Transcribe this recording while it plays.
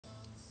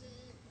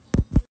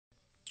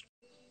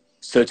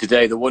So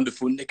today, the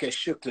wonderful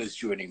Nikesh Shukla is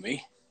joining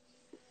me,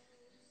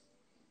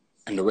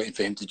 and we're waiting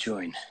for him to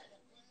join.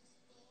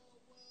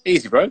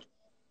 Easy, bro.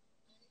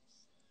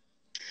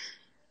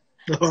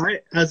 All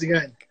right, how's it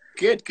going?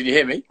 Good. Can you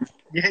hear me?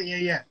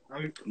 Yeah.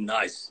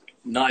 Nice.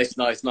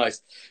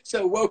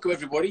 So welcome,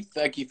 everybody.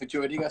 Thank you for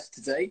joining us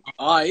today.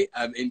 I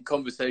am in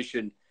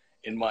conversation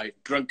in my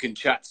Drunken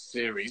Chats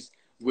series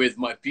with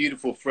my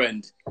beautiful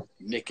friend,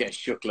 Nikesh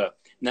Shukla.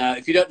 Now,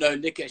 if you don't know,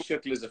 Nikesh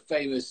Shukla is a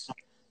famous,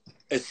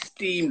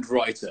 esteemed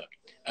writer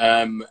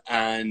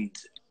and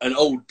an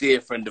old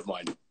dear friend of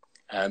mine.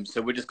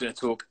 So we're just going to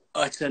talk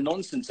utter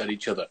nonsense at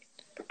each other.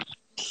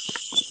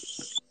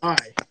 Hi,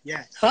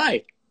 yes.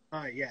 Hi.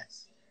 Hi,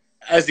 yes.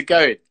 How's it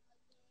going?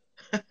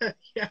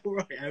 Yeah, all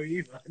right. How are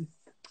you, man?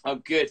 I'm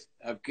good.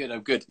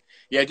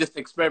 Yeah, just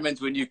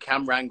experimenting with new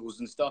camera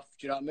angles and stuff.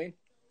 Do you know what I mean?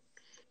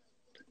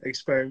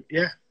 Experiment.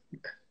 Yeah.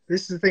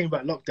 This is the thing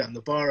about lockdown. The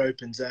bar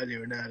opens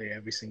earlier and earlier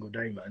every single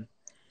day, man.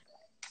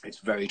 It's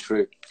very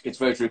true. It's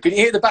very true. Can you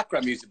hear the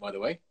background music, by the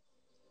way?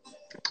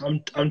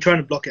 I'm trying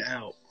to block it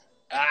out.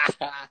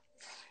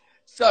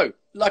 So,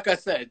 like I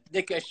said,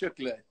 Nikesh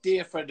Shukla,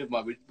 dear friend of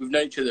mine. We've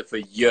known each other for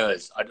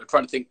years. I'm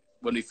trying to think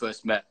when we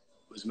first met.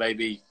 It was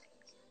maybe,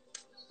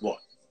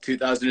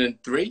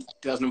 2003,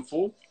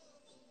 2004?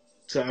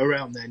 So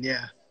around then,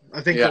 yeah.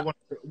 I think Yeah.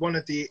 one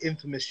of the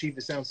infamous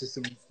Shiva Sound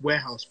System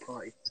warehouse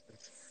parties.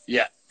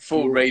 Yeah,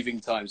 full raving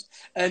times.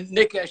 And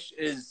Nikesh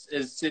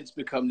has since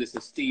become this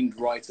esteemed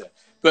writer.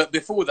 But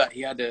before that,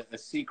 he had a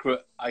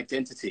secret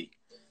identity,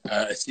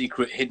 a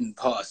secret hidden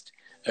past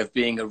of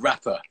being a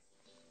rapper.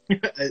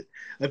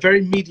 a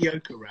very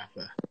mediocre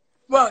rapper.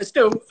 Well, it's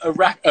still a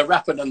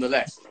rapper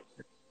nonetheless.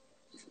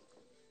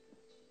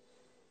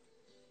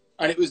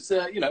 And it was,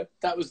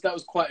 that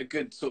was quite a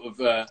good sort of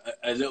a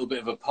little bit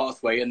of a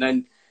pathway, and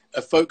then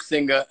a folk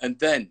singer, and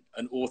then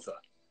an author.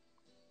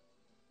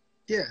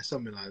 Yeah,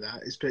 something like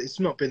that. It's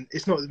not been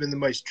the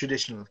most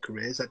traditional of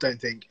careers. I don't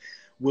think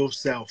Will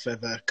Self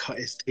ever cut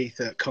his teeth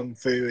at Kung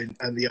Fu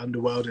and the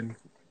underworld and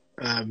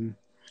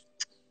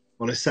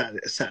on a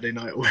Saturday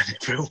night or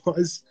whenever it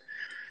was.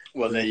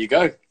 Well, there you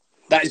go.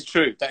 That is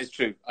true.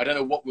 I don't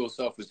know what Will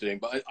Self was doing,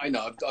 but I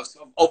know. I've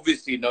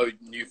obviously known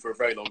you for a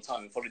very long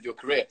time and followed your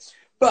career.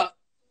 But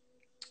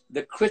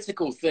the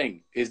critical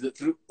thing is that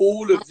through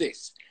all of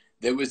this,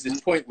 there was this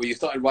point where you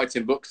started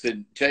writing books,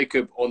 and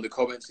Jacob on the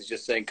comments is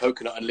just saying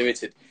Coconut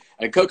Unlimited.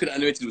 And Coconut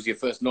Unlimited was your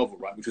first novel,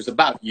 right? Which was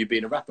about you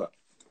being a rapper.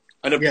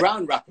 And a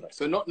brown rapper.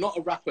 So not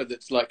a rapper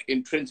that's like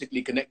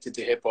intrinsically connected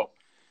to hip hop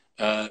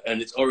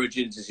and its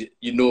origins as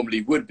you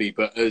normally would be,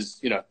 but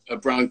as, a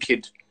brown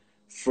kid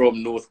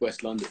from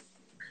Northwest London.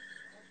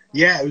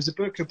 Yeah, it was a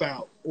book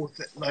about,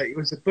 it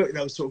was a book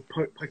that was sort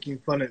of poking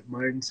fun at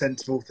my own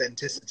sense of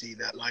authenticity,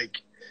 that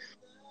like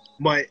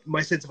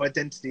my sense of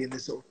identity in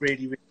this sort of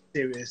really, really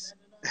serious,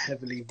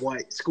 heavily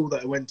white school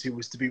that I went to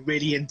was to be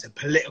really into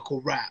political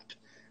rap.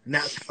 And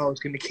that's how I was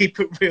going to keep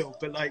it real.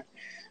 But like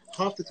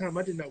half the time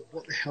I didn't know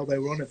what the hell they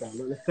were on about.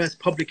 Like the first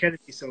Public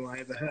Enemy song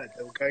I ever heard,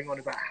 they were going on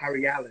about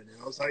Harry Allen.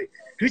 And I was like,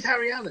 who's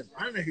Harry Allen?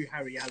 I don't know who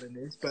Harry Allen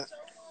is, but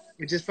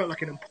it just felt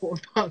like an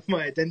important part of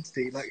my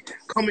identity. Like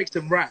comics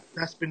and rap,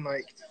 that's been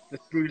like the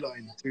through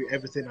line through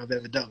everything I've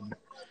ever done.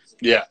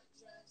 Yeah.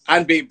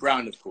 And being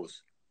brown, of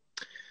course.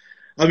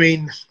 I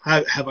mean,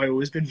 have I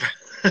always been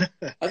brown?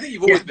 I think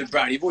you've always been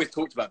brown. You've always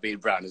talked about being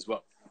brown as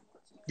well.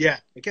 Yeah,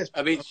 I guess.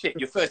 I mean, shit,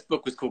 your first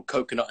book was called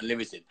Coconut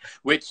Unlimited,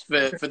 which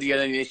for the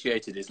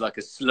uninitiated is like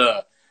a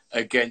slur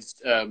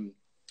against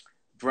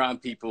brown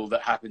people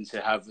that happen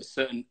to have a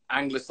certain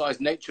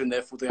anglicized nature and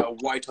therefore they are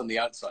white on the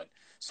outside.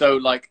 So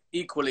like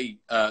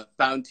equally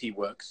Bounty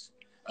works,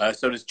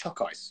 so does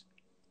Chalk Ice.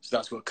 So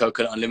that's what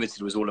Coconut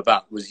Unlimited was all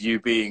about, was you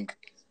being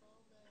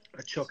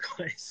a Chalk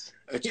Ice.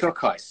 A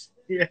Chalk Ice.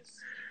 Yeah.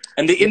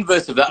 And the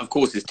inverse of that, of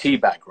course, is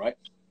Teabag, right?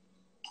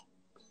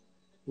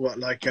 What,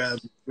 like an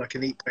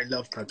Eat, Pray,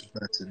 Love type of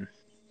person?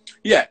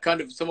 Yeah,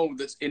 kind of someone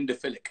that's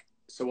indophilic,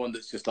 someone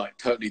that's just like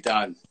totally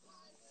down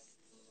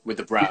with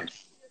the brown.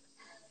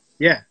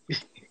 Yeah.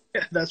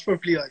 That's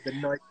probably like the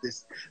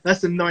nicest.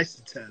 That's the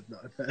nicer term that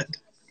I've heard.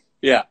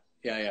 Yeah.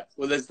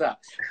 Well, there's that.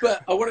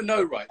 But I want to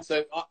know, right?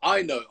 So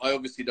I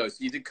obviously know. So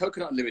you did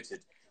Coconut Unlimited.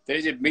 Then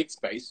you did Meat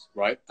Space,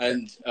 right?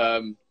 And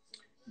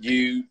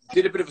you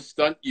did a bit of a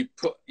stunt.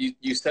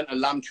 You sent a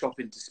lamb chop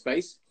into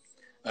space,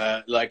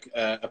 like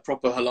a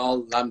proper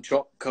halal lamb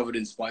chop covered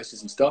in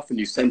spices and stuff, and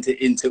you sent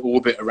it into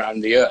orbit around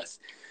the Earth,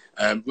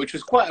 which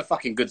was quite a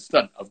fucking good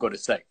stunt, I've got to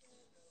say.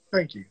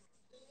 Thank you.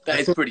 That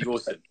is pretty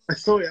awesome. I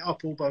thought it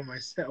up all by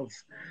myself.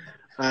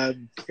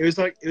 It was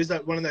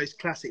like one of those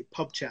classic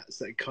pub chats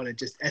that kind of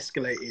just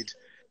escalated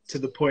to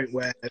the point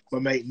where my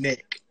mate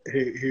Nick,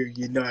 who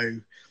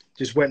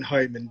just went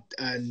home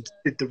and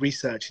did the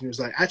research, and he was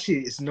like, actually,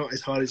 it's not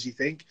as hard as you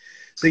think.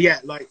 So yeah,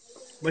 like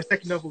my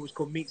second novel was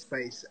called Meat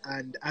Space,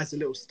 and as a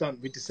little stunt,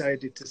 we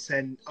decided to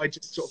send. I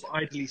just sort of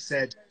idly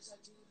said,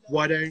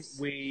 why don't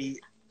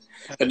we?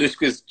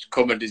 Anushka's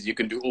comment is, you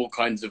can do all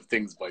kinds of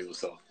things by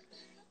yourself.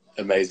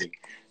 Amazing.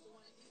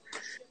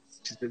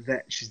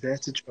 She's there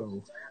to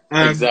troll.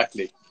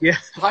 Exactly. Yeah.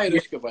 Hi,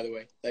 Anushka, by the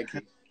way. Thank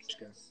you.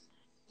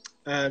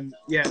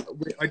 Yeah,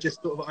 I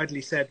just sort of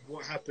idly said,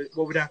 what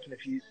would happen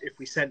if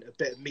we sent a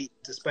bit of meat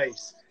to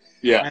space?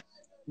 Yeah. And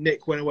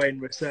Nick went away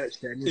and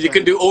researched it. And You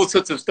can do all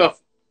sorts of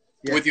stuff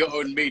yeah. with your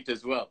own meat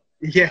as well.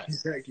 Yeah, Yes.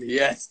 exactly.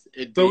 Yes,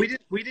 indeed. But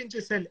we didn't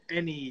just send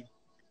any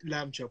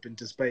lamb chop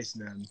into space,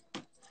 Nerm.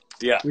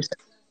 Yeah.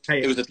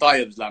 It was a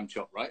Tayyab's lamb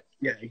chop, right?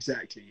 Yeah,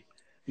 exactly.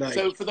 Like,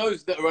 so for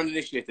those that are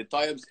uninitiated,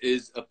 Tayyab's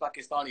is a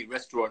Pakistani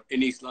restaurant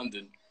in East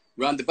London,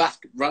 round the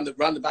back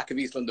of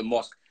East London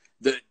Mosque,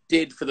 that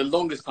did for the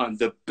longest time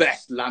the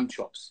best lamb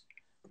chops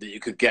that you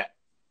could get.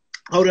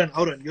 Hold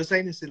on. You're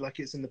saying this like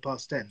it's in the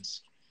past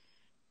tense.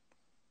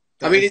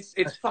 I mean,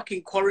 it's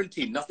fucking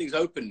quarantine. Nothing's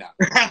open now.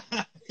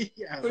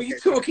 Yeah, what are you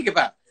talking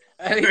about?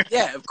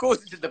 Yeah, of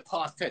course it's in the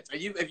past tense.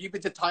 Have you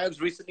been to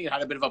Tayyab's recently and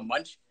had a bit of a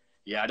munch?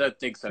 Yeah, I don't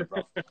think so,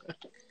 bro.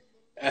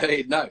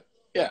 No.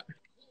 Yeah.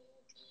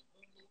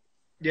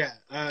 Yeah.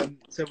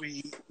 So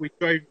we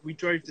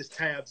drove this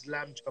Tayyab's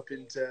lamb chop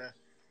to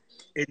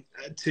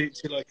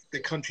like the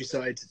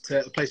countryside,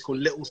 to a place called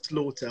Little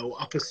Slaughter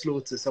or Upper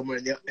Slaughter, somewhere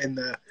in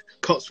the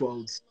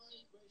Cotswolds,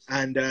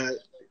 and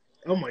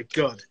oh my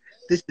god,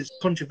 this is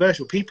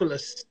controversial. People are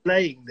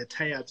slaying the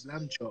Tayyab's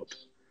lamb chop.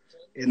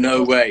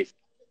 No way.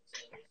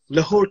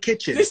 Lahore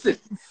Kitchen. Listen,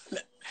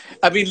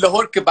 I mean,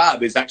 Lahore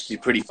Kebab is actually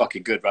pretty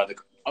fucking good, rather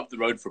up the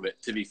road from it.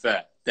 To be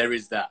fair, there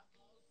is that.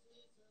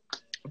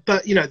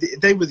 But you know,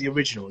 they were the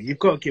original. You've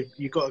got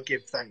to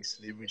give thanks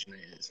to the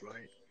originators,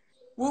 right?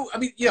 Well, I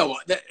mean, you know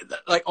what?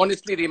 Like,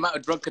 honestly, the amount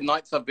of drunken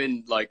nights I've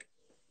been like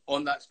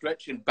on that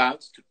stretch and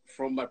bounced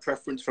from my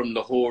preference from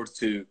Lahore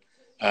to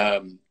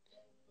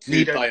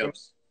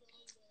Tayyab's.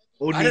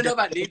 I don't know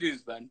about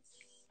Needus, man.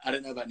 I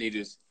don't know about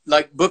Needus.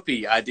 Like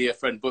Buppy, our dear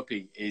friend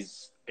Buppy,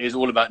 is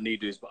all about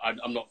Needus, but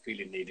I'm not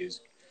feeling Needus.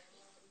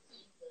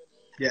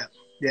 Yeah,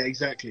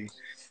 exactly.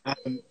 I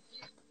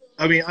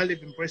mean, I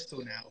live in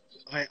Bristol now.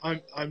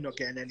 I'm not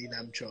getting any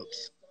lamb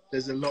chops.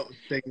 There's a lot of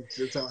things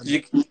that are...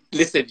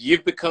 Listen,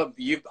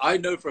 I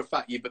know for a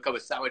fact you've become a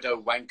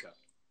sourdough wanker.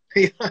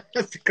 Yeah,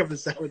 I've become a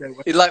sourdough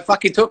wanker. It's like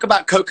fucking talk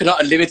about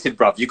Coconut Unlimited,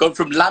 bruv. You've gone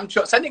from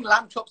sending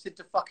lamb chops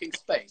into fucking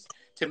space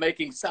to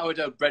making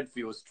sourdough bread for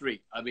your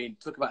street. I mean,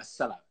 talk about a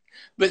sellout.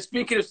 But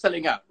speaking of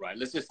selling out, right,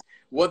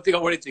 one thing I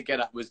wanted to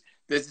get at was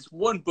there's this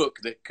one book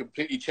that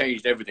completely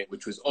changed everything,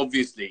 which was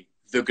obviously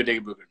The Good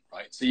Immigrant,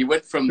 right? So you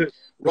went from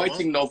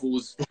writing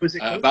novels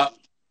about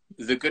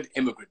The Good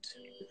Immigrant,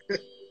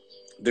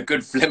 The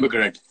Good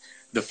Flammmigrant,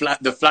 the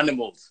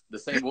Flanimals, the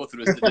same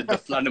author as that did the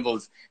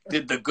Flanimals,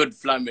 did The Good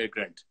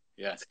Flammmigrant.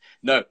 Yes.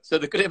 No, so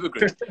The Good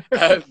Immigrant.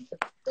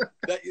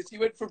 You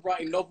went from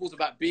writing novels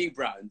about being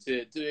brown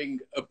to doing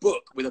a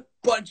book with a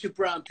bunch of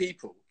brown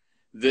people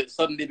that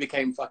suddenly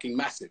became fucking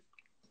massive.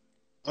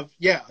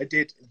 Yeah, I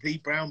did The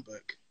Brown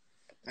Book.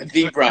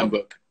 Brown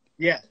Book.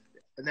 Yeah,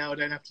 and now I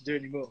don't have to do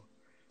any more.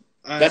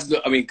 I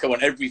mean, come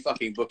on, every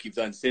fucking book you've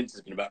done since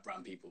has been about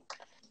brown people.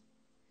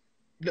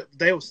 Look,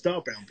 they all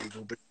star brown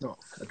people, but not.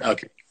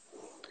 Okay.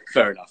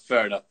 Fair enough.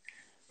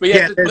 But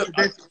yeah,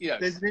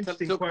 there's an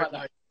interesting quote.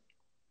 Like,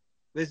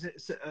 there's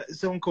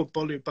someone called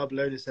Bolu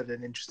Babalola said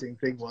an interesting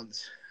thing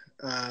once,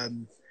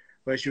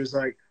 where she was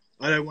like,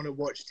 I don't want to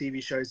watch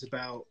TV shows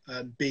about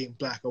being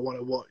black. I want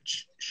to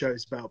watch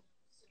shows about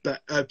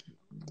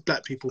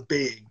black people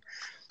being.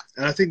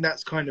 And I think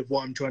that's kind of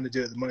what I'm trying to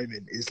do at the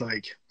moment, is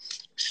like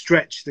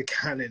stretch the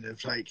canon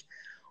of like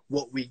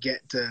what we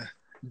get to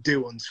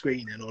do on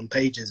screen and on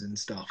pages and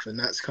stuff. And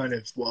that's kind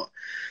of what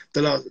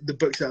the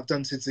books that I've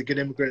done since The Good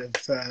Immigrant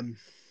have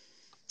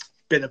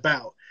been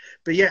about.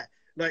 But yeah,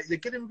 like The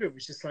Good Immigrant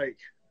was just like,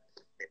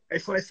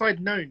 if I'd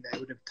known that it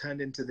would have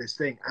turned into this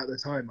thing at the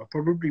time, I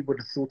probably would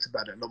have thought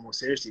about it a lot more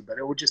seriously. But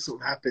it all just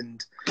sort of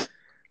happened,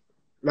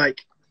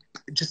 like,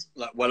 just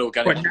like well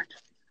organically.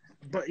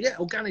 But yeah,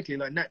 organically,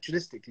 like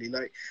naturalistically,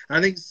 like. And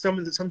I think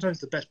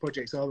sometimes the best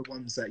projects are the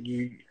ones that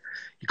you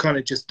kind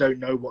of just don't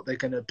know what they're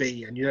going to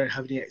be, and you don't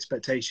have any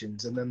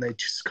expectations, and then they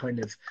just kind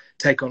of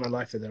take on a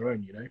life of their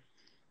own, you know.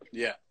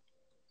 Yeah,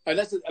 and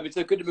so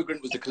Good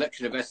Immigrant was a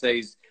collection of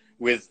essays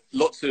with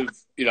lots of,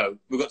 you know,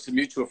 we've got some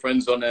mutual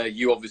friends on there.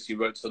 You obviously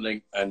wrote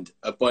something, and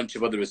a bunch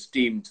of other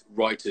esteemed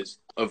writers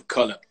of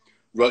colour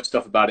wrote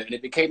stuff about it, and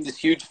it became this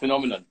huge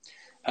phenomenon.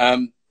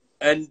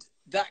 And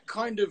that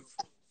kind of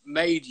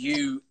made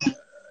you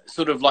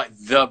sort of like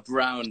the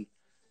brown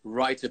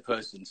writer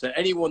person. So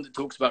anyone that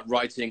talks about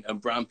writing and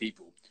brown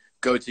people,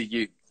 go to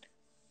you.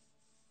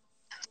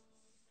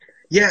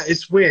 Yeah,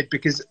 it's weird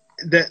because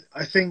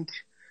I think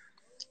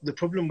the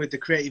problem with the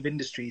creative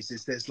industries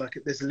is there's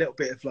a little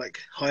bit of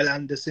like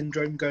Highlander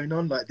syndrome going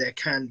on. Like there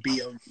can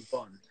be only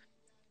one.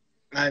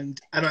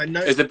 And I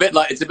know it's a bit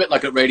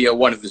like at Radio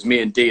 1. It was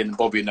me and Dee and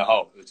Bobby in the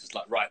hole. It was just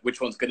like, right, which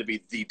one's going to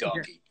be the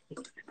darkie?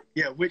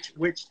 Yeah,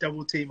 which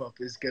double team up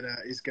is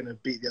gonna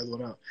beat the other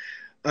one up?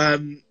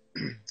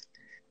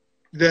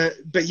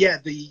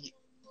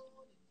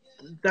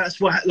 That's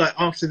what, like,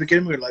 after The Good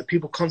Immigrant, like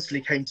people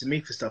constantly came to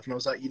me for stuff, and I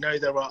was like, you know,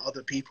 there are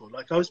other people.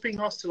 Like I was being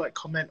asked to like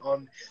comment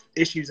on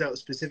issues that were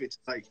specific to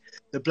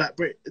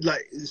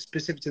like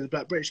specific to the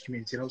Black British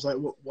community, and I was like,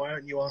 why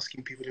aren't you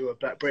asking people who are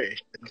Black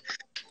British?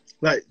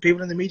 like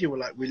people in the media were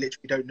like, we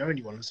literally don't know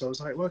anyone. So I was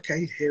like, well,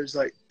 okay, here's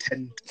like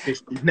 10,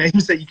 15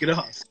 names that you could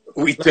ask.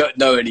 We don't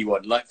know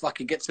anyone. Like,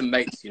 fucking get some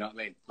mates, you know what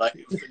I mean?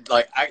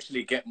 Like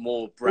actually get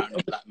more brown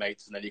and black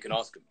mates, and then you can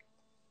ask them.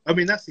 I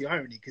mean, that's the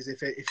irony, because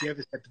if you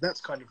ever said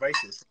that's kind of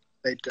racist,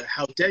 they'd go,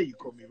 how dare you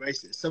call me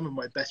racist? Some of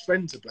my best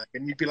friends are black.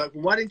 And you'd be like,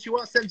 well, why didn't you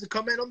ask them to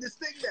comment on this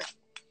thing then?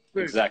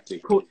 Boom. Exactly.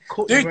 Caught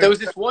Dude, there was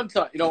this one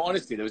time, you know,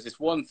 honestly, there was this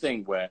one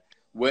thing where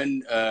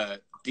when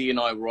Dee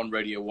and I were on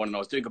Radio 1 and I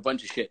was doing a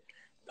bunch of shit,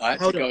 I had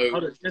to go...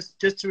 Hold on.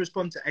 Just to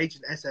respond to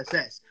Agent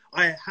SSS,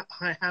 I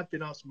have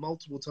been asked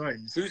multiple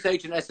times. Who's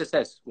Agent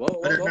SSS? What?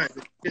 I don't know.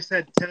 But you just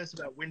said, tell us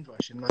about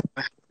Windrush, and like,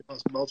 I have been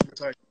asked multiple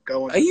times to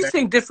go on. Are you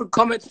saying different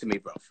comments to me,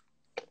 bruv?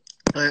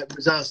 I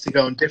was asked to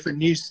go on different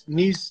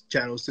news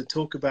channels to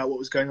talk about what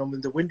was going on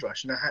with the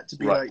Windrush, and I had to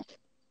be like,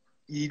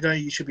 you know,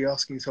 you should be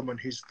asking someone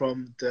who's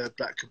from the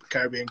Black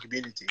Caribbean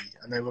community.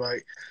 And they were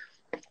like,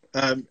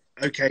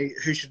 okay,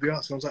 who should we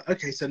ask? And I was like,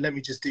 okay, so let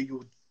me just do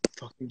your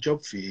fucking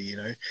job for you, you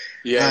know?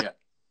 Yeah.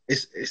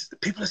 It's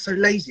people are so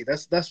lazy.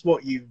 That's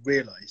what you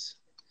realise.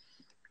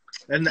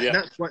 And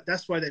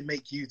that's why they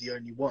make you the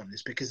only one.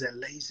 It's because they're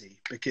lazy,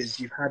 because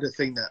you've had a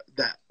thing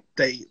that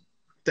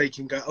they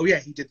can go, oh yeah,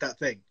 he did that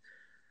thing.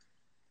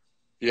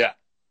 Yeah.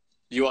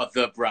 You are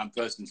the brand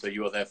person, so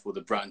you are therefore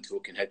the brand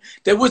talking head.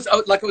 There was,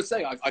 like I was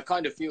saying, I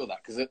kind of feel that,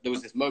 because there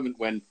was this moment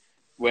when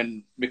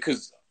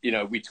because, you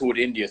know, we toured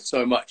India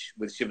so much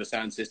with Shiva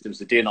Sound Systems,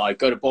 the D and I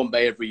go to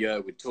Bombay every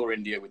year, we'd tour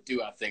India, we'd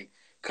do our thing,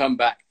 come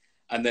back,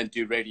 and then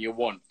do Radio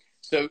 1.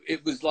 So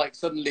it was like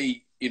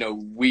suddenly, you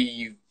know,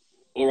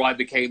 I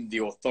became the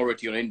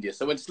authority on India.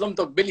 So when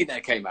Slumdog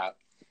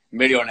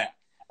Millionaire,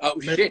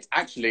 oh shit,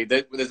 actually,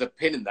 there's a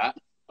pin in that,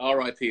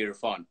 R.I.P.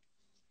 Irfan.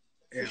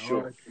 Yeah,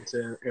 sure.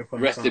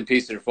 Rest in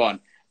peace, Irfan,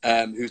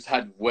 who's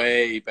had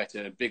way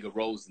better and bigger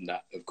roles than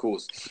that, of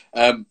course.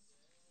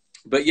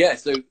 But yeah,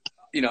 so,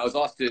 you know, I was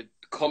asked to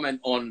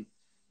comment on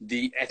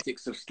the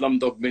ethics of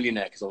Slumdog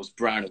Millionaire because I was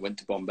brown and went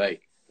to Bombay. I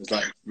was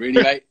like,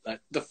 really, mate?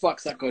 Like, the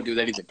fuck's that got to do with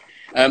anything?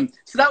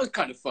 So that was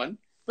kind of fun.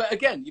 But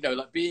again, you know,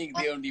 like being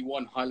the only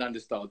one Highlander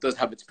style does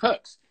have its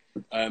perks,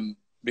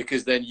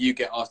 because then you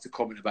get asked to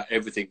comment about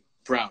everything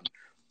brown.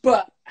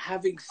 But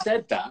having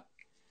said that,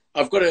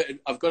 I'm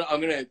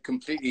gonna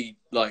completely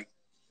like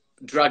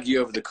drag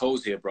you over the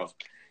coals here, bruv.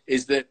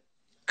 Is that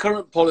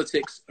current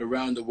politics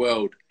around the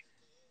world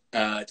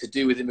to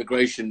do with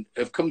immigration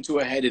have come to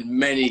a head in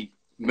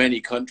many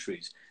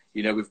countries.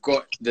 You know,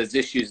 there's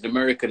issues in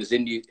America, there's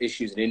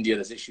issues in India,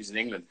 there's issues in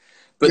England.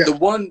 But the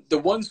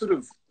one sort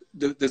of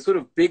the sort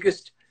of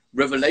biggest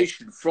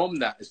revelation from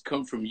that has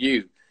come from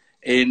you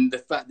in the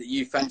fact that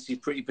you fancy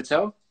Priti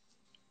Patel.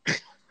 I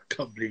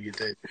can't believe you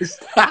did.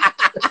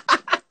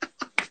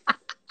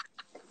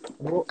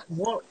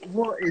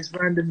 What is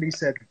randomly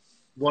said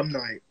one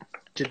night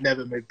should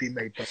never be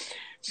made public.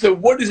 So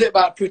what is it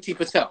about Priti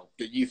Patel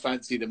that you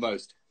fancy the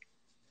most?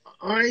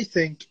 I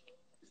think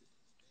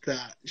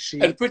that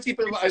she... And Priti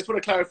Patel, I just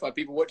want to clarify,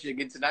 people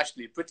watching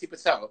internationally, Priti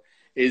Patel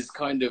is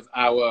kind of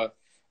our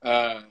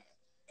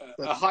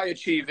a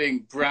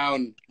high-achieving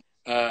brown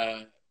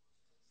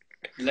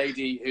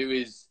lady who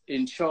is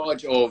in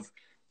charge of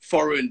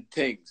foreign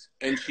things,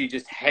 and she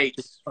just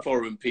hates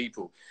foreign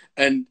people.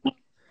 And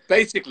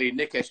basically,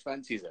 Nikesh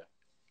fancies her.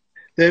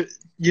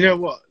 You know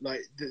what?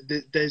 Like,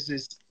 there's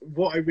this.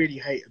 What I really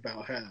hate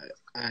about her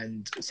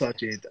and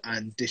Sajid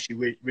and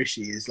Dishi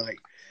Rishi is like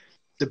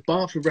the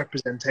bar for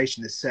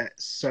representation is set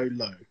so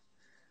low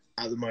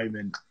at the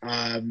moment.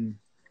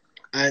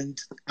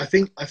 And I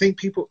think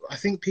people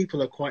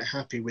are quite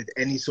happy with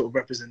any sort of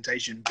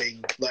representation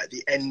being like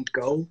the end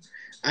goal.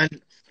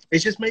 And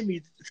it's just made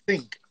me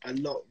think a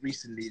lot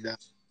recently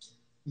that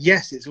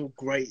yes, it's all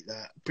great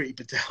that Priti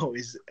Patel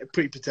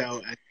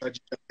and Sajid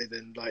Javid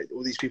and like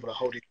all these people are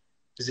holding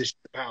positions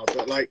of power,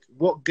 but like,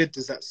 what good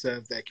does that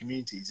serve their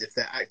communities if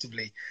they're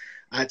actively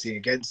acting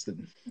against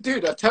them?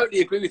 Dude, I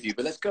totally agree with you,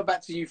 but let's go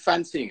back to you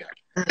fancying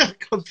her.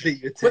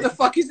 Completely. What the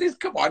fuck is this?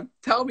 Come on,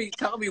 tell me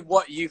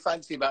what you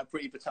fancy about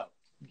Priti Patel.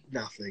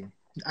 Nothing.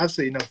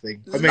 Absolutely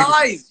nothing.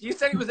 Lies! You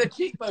said it was a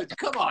cheekbone.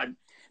 Come on,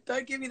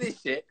 don't give me this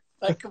shit.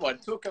 Like, come on,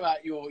 talk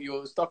about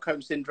your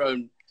Stockholm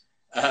syndrome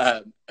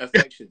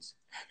affections.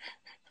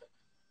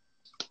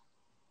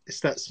 It's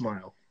that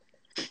smile.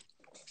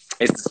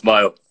 It's the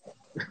smile.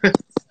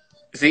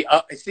 See,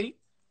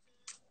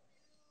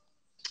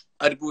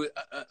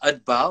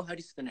 Adbal, how do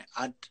you say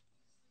that?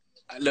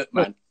 Look,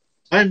 man.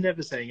 I'm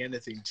never saying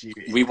anything to you.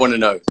 We want to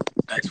know.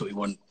 That's what we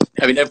want.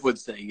 I mean,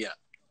 everyone's saying, yeah.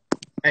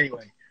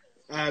 Anyway,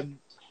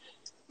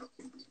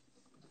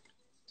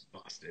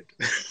 bastard.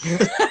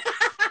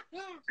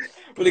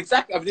 Well,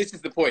 exactly. I mean, this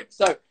is the point.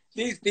 So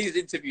these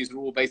interviews are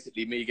all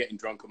basically me getting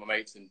drunk with my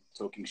mates and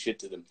talking shit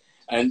to them.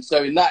 And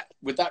so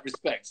with that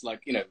respect,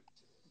 like, you know,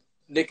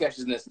 Nikesh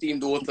is an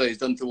esteemed author. He's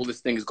done through all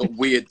this thing. He's got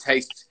weird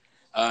tastes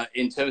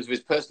in terms of his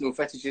personal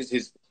fetishes.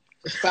 His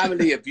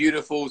family are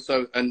beautiful,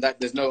 and that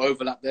there's no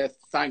overlap there.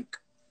 Thank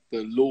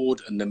the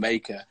Lord and the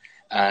Maker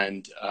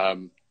and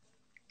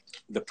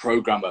the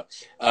programmer.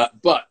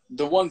 But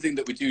the one thing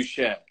that we do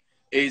share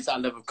is our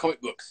love of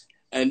comic books.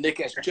 and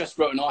Nikesh just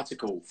wrote an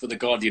article for The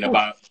Guardian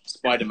about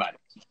Spider-Man.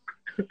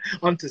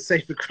 Onto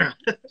safer ground.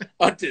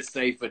 Onto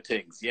safer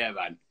things. Yeah,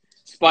 man.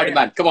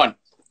 Spider-Man, come on.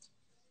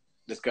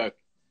 Let's go.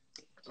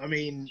 I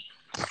mean,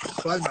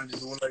 Spider-Man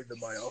is all over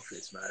my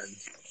office, man.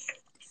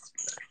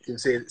 You can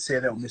see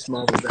a little Miss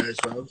Marvel there as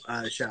well.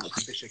 Shout out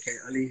to Bishop Kate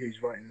Ali,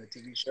 who's writing the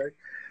TV show.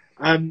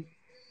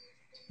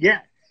 Yeah,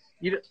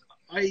 you know,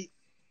 I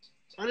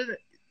don't know.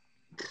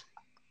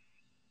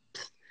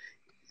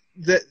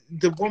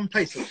 The one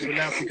place that you're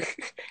allowed to go.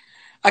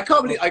 I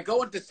can't believe I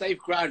go onto safe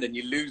ground and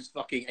you lose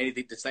fucking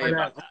anything to say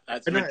about that.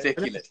 That's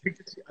ridiculous.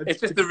 It's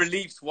just the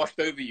relief's washed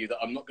over you that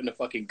I'm not going to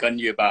fucking gun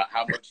you about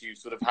how much you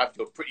sort of have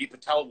your pretty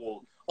Patel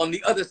wall on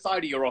the other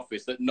side of your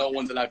office that no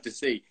one's allowed to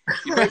see.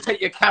 You don't take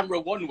your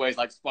camera one way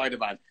like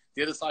Spider-Man.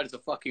 The other side is a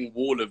fucking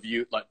wall of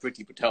you like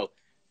Pretty Patel.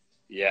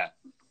 Yeah.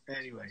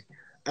 Anyway,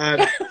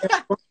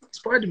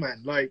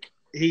 Spider-Man, like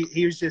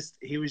he was just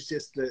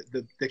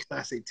the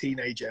classic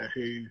teenager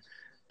who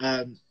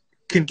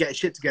can get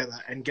shit together,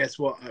 and guess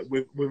what?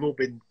 We've all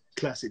been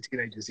classic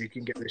teenagers who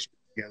can get this shit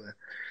together.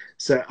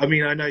 So I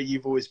mean, I know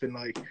you've always been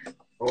like,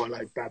 oh, I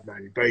like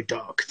Batman, very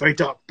dark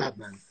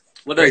Batman.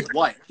 Well, there's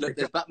white. Look,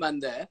 there's Batman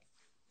there,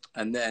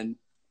 and then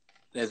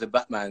there's a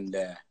Batman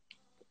there.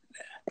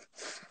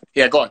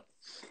 Yeah, go on.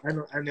 And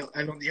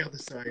on the other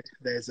side,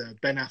 there's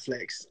Ben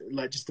Affleck's,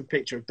 like just a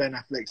picture of Ben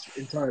Affleck's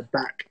entire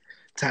back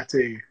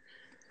tattoo.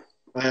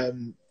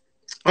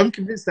 I'm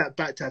convinced that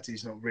back tattoo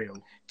is not real.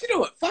 Do you know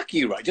what? Fuck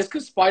you, right? Just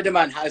because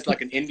Spider-Man has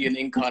like an Indian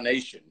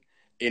incarnation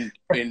in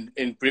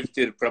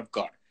Privtir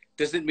Prabhkar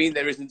doesn't mean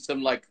there isn't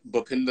some like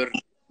Bhupinder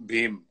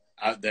Bhim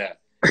out there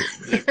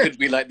that could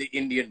be like the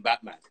Indian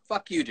Batman.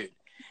 Fuck you, dude.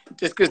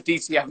 Just because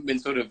DC haven't been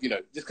sort of, you know,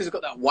 just because it's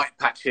got that white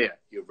patch here,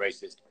 you're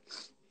racist.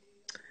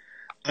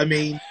 I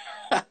mean,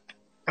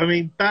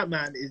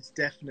 Batman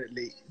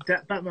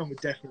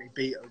would definitely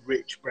be a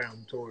rich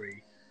brown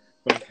Tory.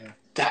 But,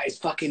 that is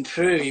fucking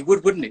true. He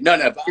would, wouldn't he? No,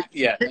 but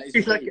yeah.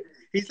 He's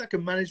like a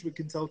management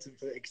consultant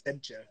for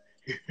Accenture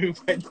who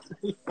went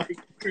like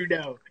through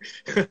now.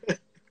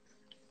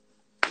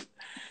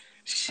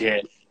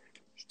 Shit,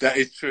 that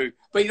is true.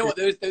 But you know what?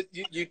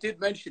 You did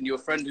mention your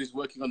friend who's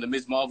working on the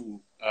Ms.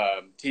 Marvel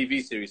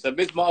TV series. So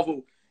Ms.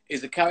 Marvel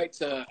is a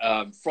character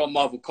from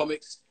Marvel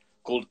Comics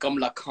called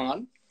Kamala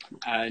Khan,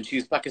 and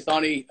she's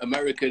Pakistani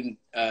American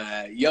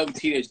young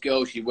teenage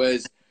girl. She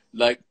wears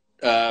like.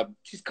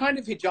 She's kind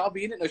of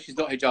hijabi in it. No, she's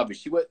not hijabi.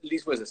 She at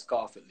least wears a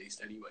scarf at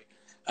least anyway.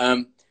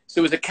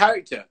 So as a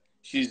character,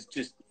 she's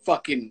just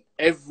fucking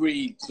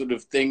every sort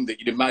of thing that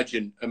you'd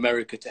imagine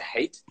America to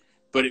hate.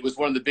 But it was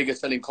one of the biggest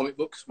selling comic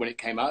books when it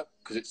came out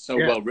because it's so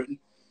well written.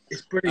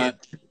 It's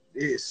brilliant.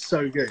 It's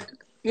so good.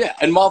 Yeah,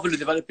 and Marvel is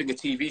developing a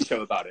TV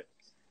show about it.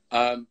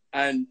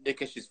 And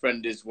Nikesh's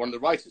friend is one of the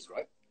writers,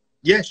 right?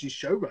 Yeah, she's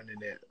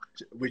showrunning it,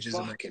 which is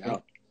amazing.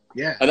 Hell.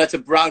 Yeah. And that's a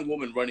brown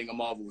woman running a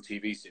Marvel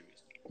TV series.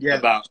 Yeah,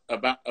 about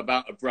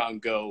a brown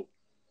girl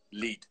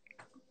lead.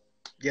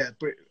 Yeah,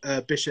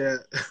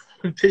 Bishop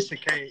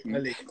Kate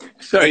Ali.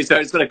 Sorry, it's not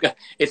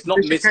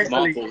Bishop Miss Kate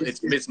Marvel, Ali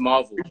it's Miss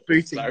Marvel.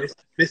 Booting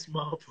Miss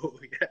Marvel,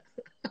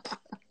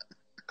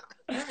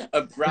 yeah.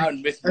 A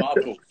brown Miss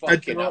Marvel.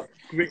 Fucking dark,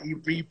 gritty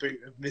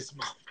reboot of Miss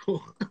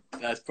Marvel.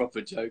 That's proper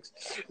jokes.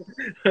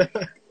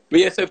 But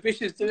yeah, so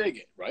Bishop's doing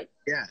it, right?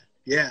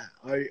 Yeah.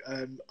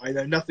 I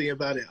know nothing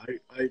about it.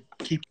 I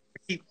keep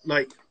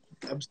like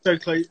I'm so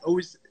close,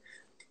 always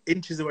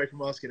inches away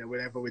from asking her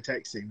whenever we're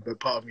texting, but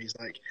part of me is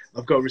like,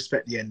 I've got to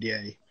respect the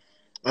NDA.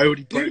 I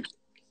already broke.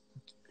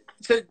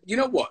 So you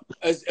know what?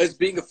 As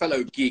being a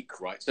fellow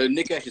geek, right? So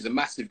Nikesh is a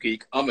massive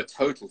geek. I'm a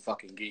total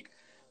fucking geek.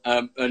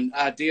 And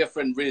our dear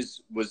friend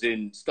Riz was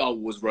in Star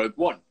Wars Rogue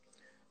One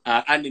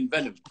and in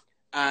Venom.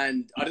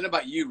 And I don't know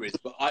about you, Riz,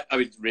 but I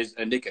mean Riz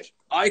and Nikesh.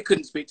 I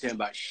couldn't speak to him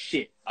about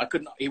shit.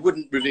 He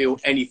wouldn't reveal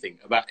anything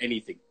about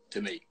anything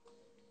to me.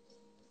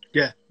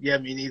 Yeah,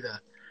 me neither.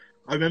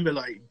 I remember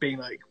like being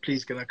like,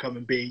 please can I come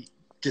and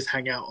just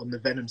hang out on the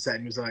Venom set?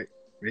 And he was like,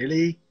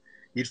 really?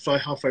 You'd fly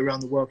halfway around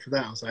the world for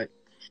that? I was like,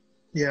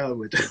 yeah, I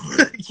would.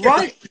 Yeah,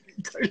 right.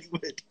 I totally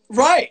would.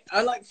 Right.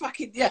 I like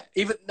fucking, yeah.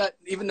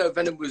 Even though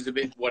Venom was a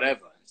bit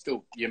whatever,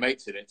 still your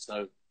mate's in it.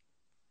 So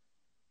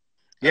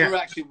yeah. I remember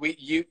actually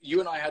you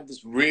and I had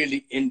this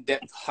really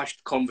in-depth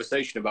hushed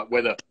conversation about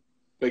whether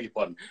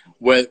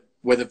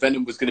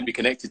Venom was going to be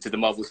connected to the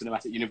Marvel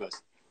Cinematic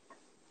Universe.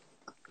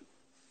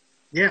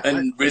 Yeah,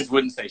 and Riz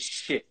wouldn't say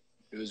shit.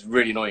 It was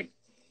really annoying.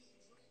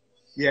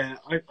 Yeah,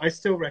 I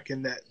still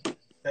reckon that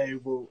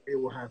it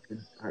will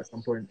happen at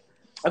some point.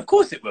 Of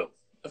course it will.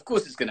 Of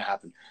course it's going to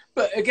happen.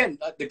 But again,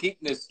 like the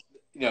geekness,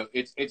 you know,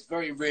 it's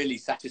very rarely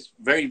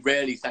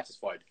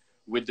satisfied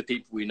with the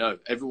people we know.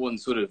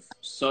 Everyone's sort of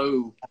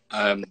so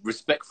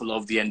respectful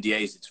of the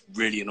NDAs. It's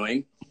really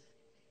annoying.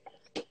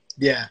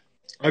 Yeah,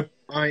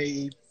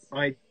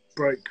 I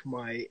broke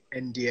my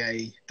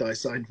NDA that I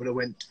signed when I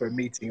went for a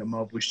meeting at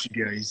Marvel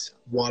Studios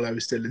while I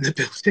was still in the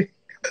building.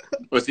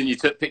 Well, then you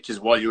took pictures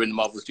while you were in the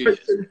Marvel Studios.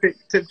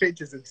 Took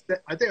pictures and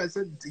I think I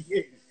sent them to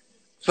you.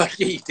 Fuck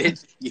yeah, you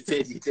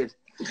did.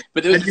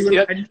 But there was,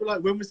 and you were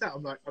like, when was that?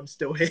 I'm like, I'm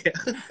still here.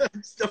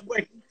 I'm still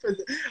waiting for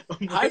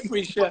Hi,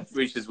 free chef.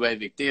 Risha's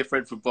waving. Dear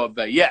friend from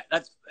Bombay. Yeah,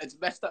 it's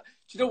messed up.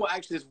 Do you know what?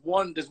 Actually,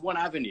 there's one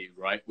avenue,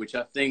 right, which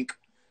I think,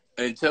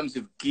 in terms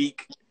of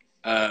geek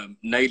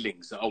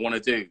nailings that I want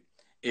to do,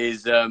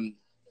 is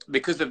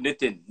because of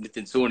Nitin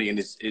Sawhney and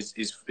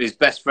his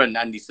best friend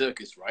Andy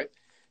Serkis, right?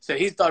 So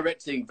he's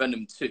directing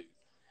Venom 2,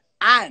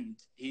 and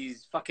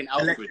he's fucking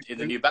Alfred in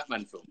the new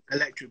Batman film.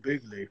 Electric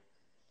Boogaloo.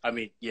 I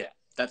mean, yeah,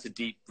 that's a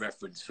deep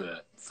reference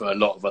for a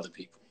lot of other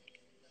people.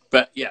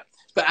 But yeah,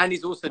 but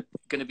Andy's also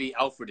going to be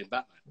Alfred in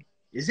Batman.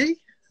 Is he?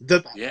 The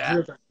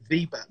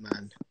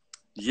Batman.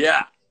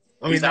 Yeah,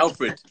 I mean, he's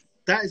Alfred.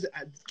 That is,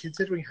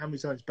 considering how many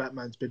times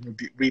Batman's been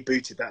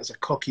rebooted, that's a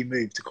cocky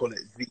move to call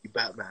it the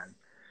Batman.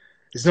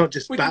 It's not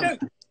just Batman.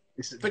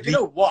 You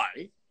know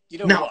why? You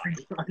know why?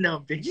 I know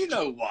I'm being. You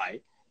know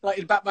why? Like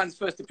in Batman's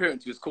first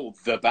appearance, he was called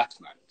the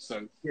Batman.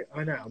 So yeah,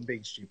 I know I'm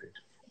being stupid.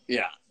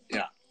 Yeah.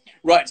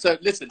 Right, so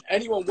listen,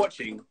 anyone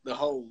watching the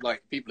whole,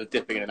 like, people are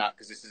dipping in and out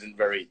because this isn't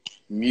very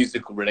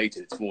musical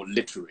related, it's more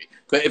literary.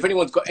 But if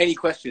anyone's got any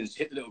questions,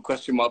 hit the little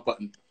question mark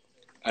button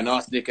and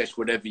ask Nikesh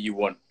whatever you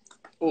want.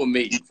 Or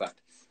me, in fact.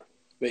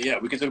 But yeah,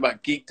 we can talk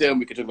about geekdom,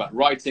 we can talk about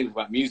writing,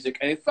 about music.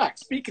 And in fact,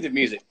 speaking of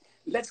music,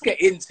 let's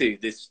get into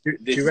this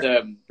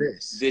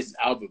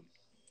album.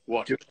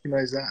 What? Do you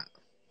recognize that?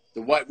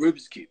 The White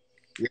Rubik's Cube.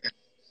 Yeah.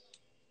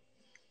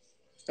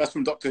 That's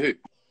from Doctor Who.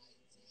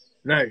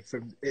 No,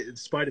 from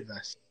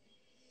Spider-Verse.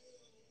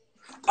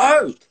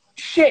 Oh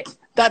shit!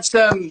 That's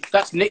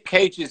Nick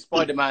Cage's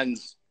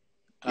Spider-Man's.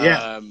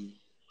 Yeah.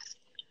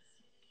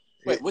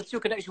 Wait, what's your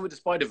connection with the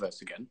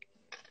Spider-Verse again?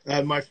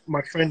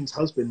 My friend's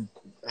husband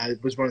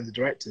was one of the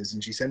directors,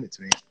 and she sent it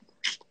to me.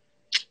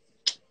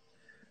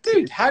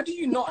 Dude, how do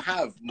you not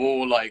have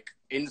more like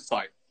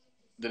insight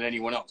than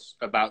anyone else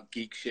about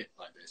geek shit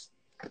like this?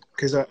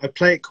 Because I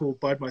play it called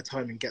Bide My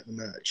Time and get the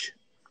merch.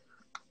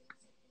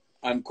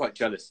 I'm quite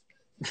jealous.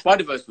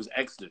 Spider-Verse was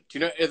excellent. Do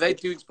you know, are they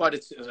doing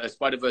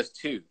Spider-Verse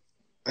 2?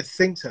 I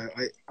think so.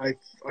 I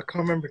can't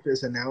remember if it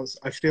was announced.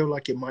 I feel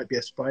like it might be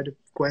a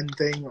Spider-Gwen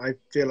thing. I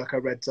feel like I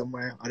read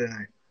somewhere. I don't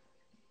know.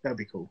 That'd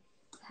be cool.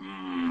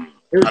 I'm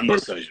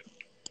not so sure.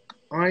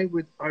 I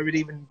would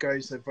even go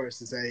so far as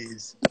to say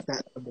is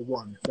that number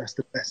one. That's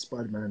the best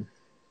Spider-Man.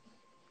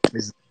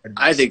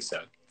 I think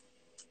so.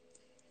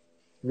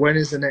 When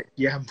is the next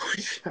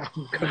Yamboy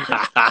album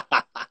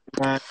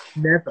coming?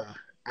 Never.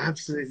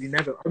 Absolutely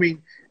never. I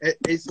mean,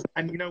 it's,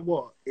 and you know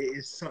what? It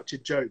is such a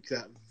joke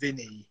that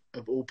Vinny,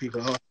 of all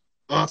people,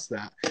 asked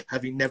that,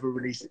 having never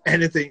released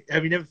anything,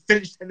 having never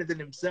finished anything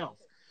himself.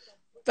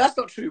 That's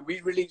not true.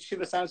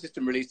 Shiver Sound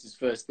System released his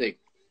first thing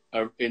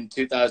in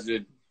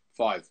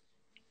 2005.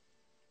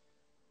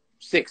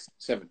 6,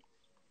 7.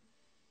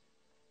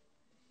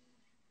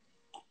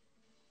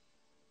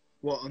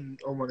 What, on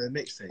one of the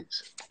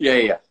mixtapes?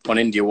 Yeah. On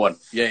India One.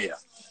 Yeah.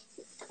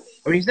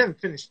 I mean, he's never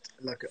finished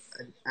like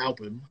an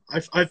album.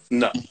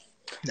 No.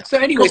 So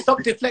anyway,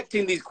 stop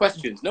deflecting these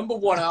questions. Number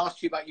one, I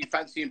asked you about you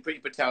fancying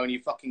Priti Patel and you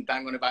fucking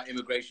bang on about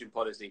immigration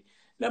policy.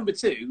 Number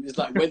two is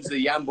like, when's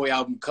the Yamboy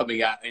album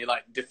coming out? And you're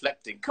like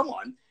deflecting. Come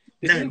on.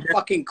 This isn't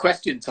fucking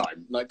question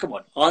time. Like, come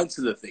on,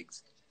 answer the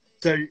things.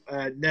 So,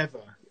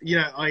 never. You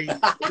know, I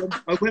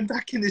went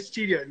back in the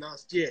studio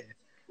last year.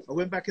 I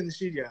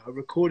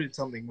recorded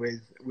something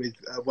with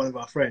one of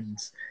our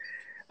friends.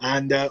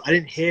 And I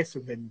didn't hear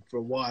from him for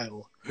a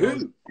while.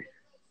 Who?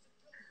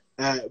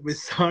 With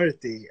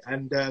Sarati.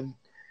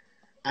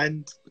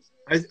 And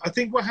I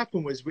think what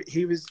happened was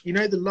he was, you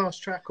know, the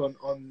last track on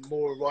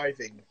More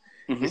Arriving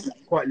is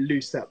quite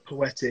loose, that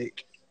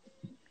poetic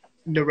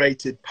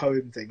narrated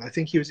poem thing. I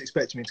think he was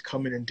expecting me to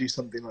come in and do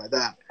something like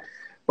that.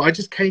 But I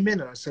just came in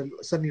and I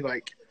suddenly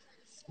like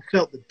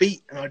felt the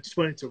beat and I just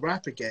wanted to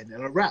rap again.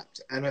 And I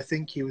rapped. And I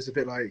think he was a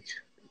bit like,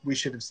 we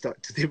should have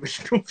stuck to the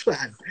original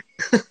plan.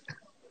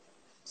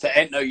 So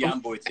ain't no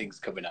Yamboy things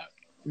coming out.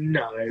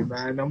 No,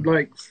 man. I'm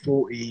like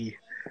 40.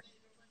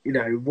 You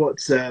know,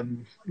 what's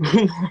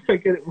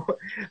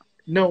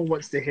no one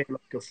wants to hear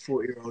like a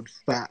 40-year-old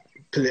fat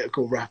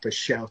political rapper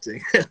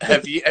shouting.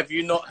 Have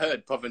you not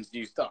heard Puvin's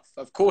new stuff?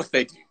 Of course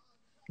they do.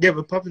 Yeah,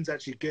 but Puvin's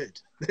actually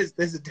good.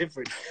 There's a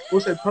difference.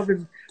 Also,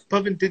 Puvin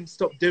didn't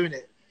stop doing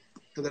it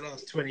for the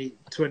last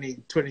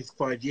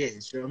 25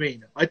 years. You know what I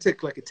mean? I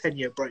took like a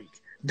 10-year break.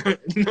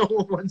 No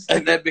one wants to.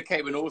 And then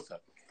became an author.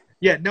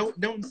 Yeah, no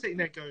one's sitting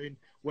there going,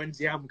 when's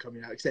the album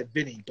coming out? Except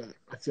Vinny, but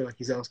I feel like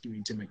he's asking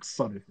me to make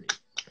fun of me.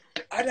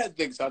 I don't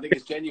think so. I think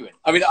it's genuine.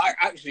 I mean,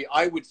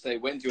 I would say,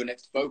 when's your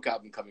next folk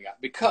album coming out?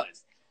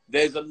 Because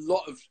there's a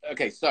lot of...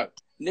 Okay, so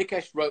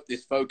Nikesh wrote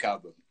this folk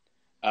album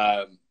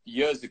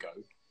years ago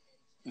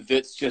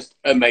that's just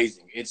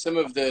amazing. It's some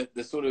of the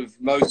sort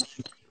of most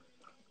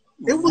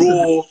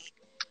raw...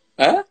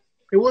 Huh?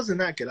 It wasn't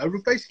that good. I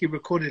basically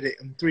recorded it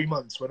in 3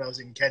 months when I was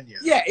in Kenya.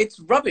 Yeah, it's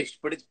rubbish,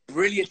 but it's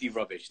brilliantly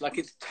rubbish. Like,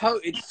 it's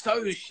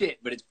so shit,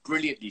 but it's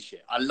brilliantly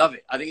shit. I love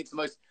it. I think it's the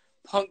most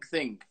punk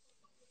thing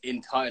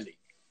entirely.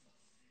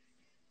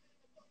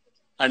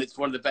 And it's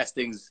one of the best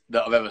things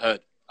that I've ever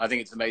heard. I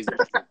think it's amazing.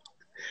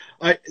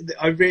 I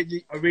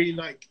really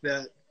like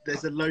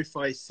there's a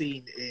lo-fi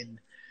scene in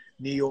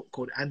New York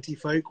called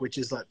anti-folk, which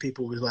is like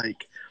people with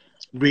like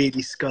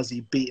really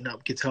scuzzy, beaten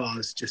up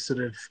guitars, just sort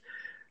of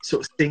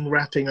sing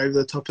rapping over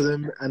the top of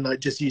them, and like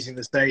just using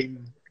the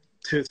same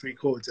 2 or 3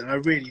 chords. And I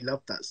really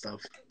loved that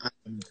stuff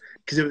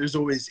because it was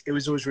always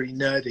really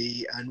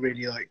nerdy and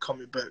really like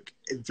comic book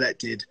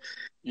inflected.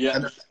 Yeah,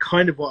 and that's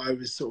kind of what I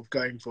was sort of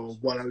going for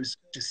while I was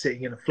just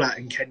sitting in a flat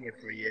in Kenya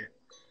for a year.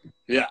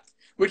 Yeah,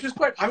 which was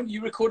quite. Haven't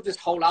you recorded this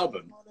whole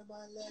album?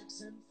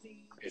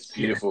 It's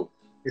beautiful.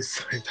 Yeah. It's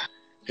so bad.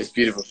 It's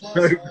beautiful.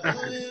 So bad.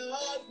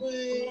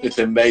 It's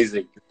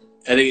amazing.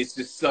 I think it's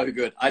just so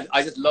good.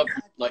 I just love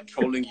like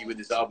trolling you with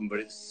this album, but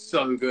it's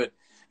so good.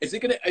 Is it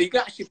gonna? Are you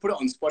gonna actually put it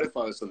on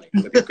Spotify or something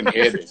so people can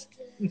hear this?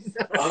 No.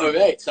 Oh,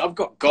 mate. So I've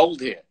got gold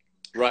here.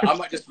 Right, I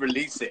might just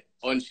release it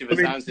on Shiver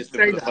Sound System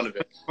for the fun of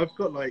it. I've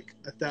got like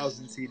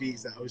 1,000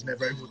 CDs that I was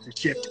never able to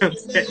ship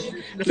downstairs.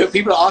 Look,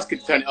 people are asking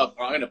to turn it up.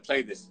 I'm going to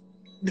play this.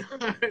 No,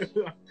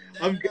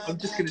 I'm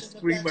just going to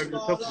scream over the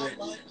top of it.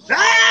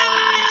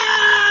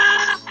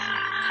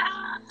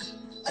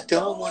 I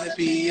don't want to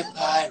be a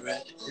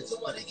pirate.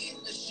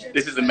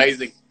 This is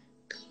amazing.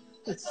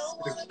 I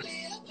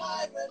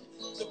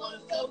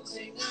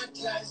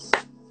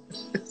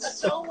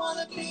don't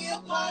want to be a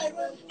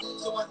pirate,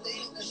 so I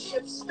think the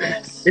ship's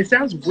mess. It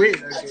sounds weird.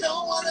 Okay? I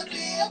don't want to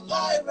be a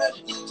pirate,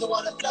 so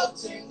on a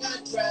floating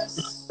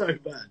address. So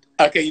bad.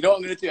 Okay, you know what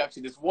I'm going to do?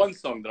 Actually, there's one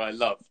song that I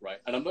love, right?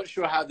 And I'm not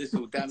sure how this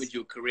will damage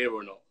your career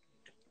or not.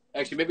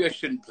 Actually, maybe I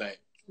shouldn't play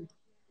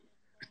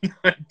it.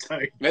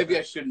 Don't. Maybe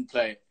I shouldn't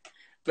play it.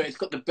 But it's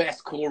got the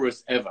best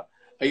chorus ever.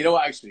 And you know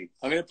what? Actually,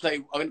 I'm going to play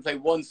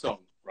one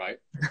song, right?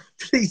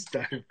 Please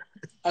don't.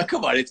 Oh,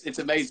 come on, it's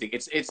amazing.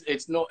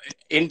 It's not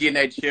Indian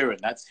Ed Sheeran.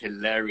 That's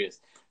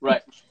hilarious.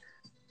 Right.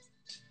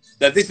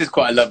 Now, this is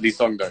quite a lovely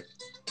song, though.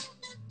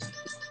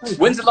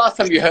 When's the last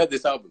time you heard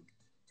this album?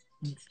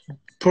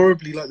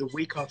 Probably like the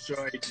week after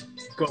I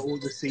got all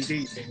the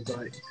CDs. I was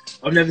like,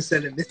 I'm never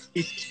selling this.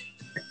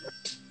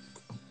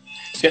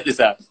 Check this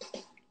out.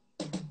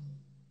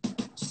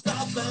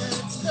 Stop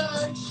and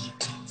search,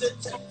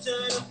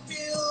 detector of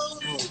fuel,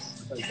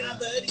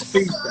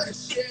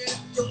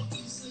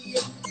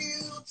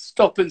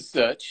 Stop and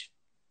search,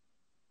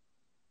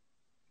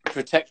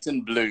 protect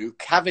and blue,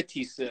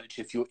 cavity search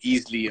if you're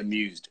easily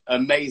amused.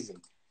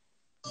 Amazing.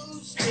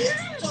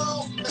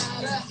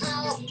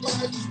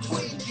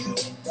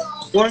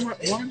 Why am I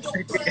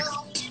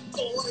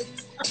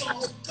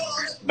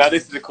Now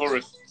this is the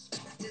chorus.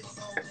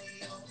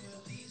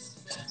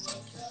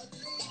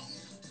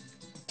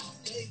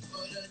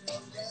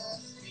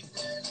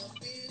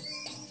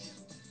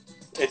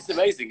 It's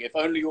amazing. If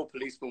only your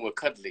policemen were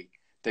cuddly,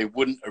 they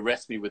wouldn't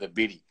arrest me with a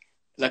biddy.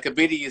 Like a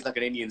biddy is like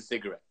an Indian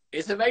cigarette.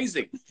 It's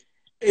amazing.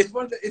 It's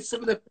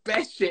some of the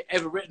best shit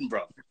ever written,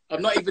 bro.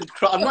 I'm not even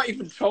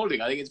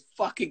trolling. I think it's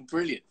fucking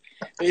brilliant.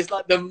 It's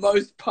like the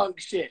most punk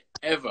shit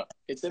ever.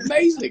 It's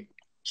amazing.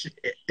 Shit.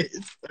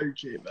 It's so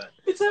shit, man.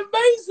 It's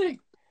amazing.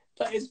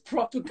 That is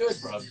proper good,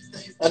 bro.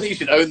 I think you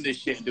should own this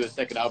shit and do a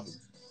second album.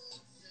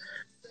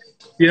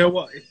 You know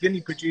what? If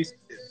Vinny produced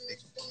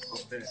it, I'll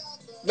do it.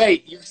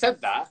 Mate, you've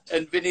said that,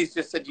 and Vinny's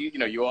just said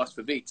you asked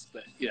for beats,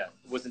 but it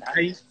wasn't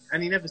happening.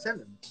 And he never sent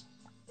them.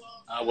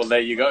 Well, there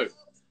you go.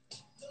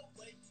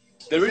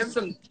 There is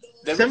some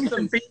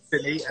beats,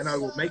 Vinny, and I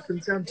will make them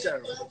sound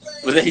terrible.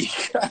 Well, there you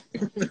go.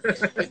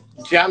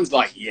 Jam's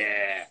like,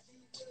 yeah.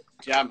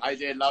 Jam, hi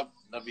dear,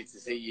 lovely to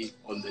see you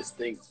on this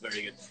thing. It's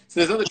very good.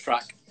 So there's another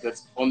track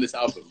that's on this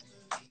album,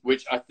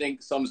 which I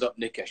think sums up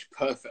Nikesh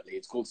perfectly.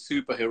 It's called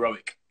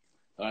Superheroic.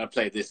 I'm going to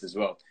play this as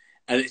well.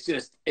 And it's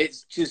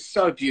just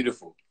so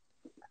beautiful.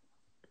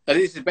 And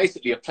this is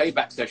basically a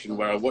playback session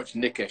where I watch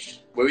Nikesh,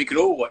 where we could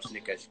all watch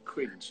Nikesh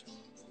cringe.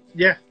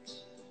 Yeah.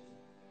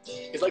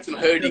 It's like some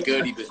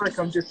hurdy-gurdy business.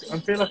 I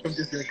feel like I'm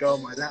just going to go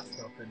on my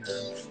laptop and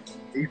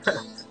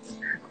email.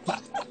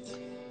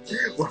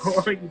 Well,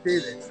 why don't you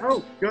do this?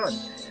 Oh, God.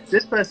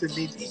 This person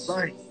needs to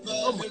like.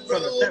 Oh, my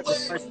God. I've never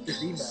typed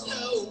this email.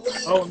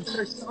 Oh, I'm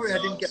so sorry I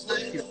didn't get back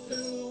to you.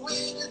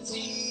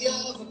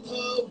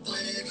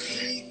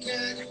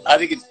 I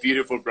think it's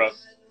beautiful, bro.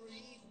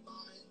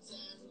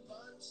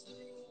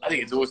 I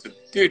think it's awesome.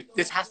 Dude,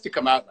 this has to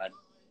come out, man.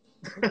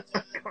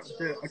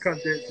 I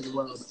can't do it to the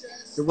world.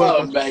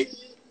 Oh, mate.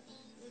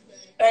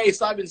 Hey,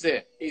 Simon's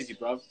here. Easy,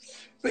 bro.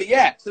 But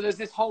yeah, so there's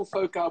this whole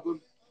folk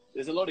album.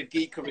 There's a lot of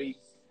geekery,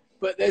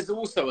 but there's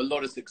also a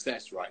lot of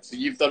success, right? So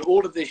you've done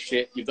all of this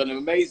shit. You've done an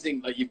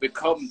amazing, you've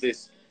become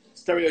this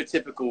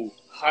stereotypical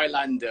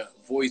Highlander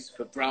voice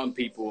for brown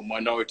people and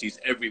minorities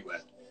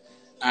everywhere.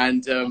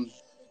 And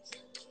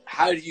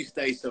how do you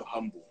stay so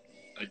humble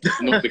and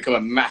just not become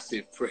a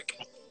massive prick?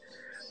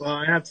 Well,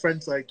 I have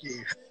friends like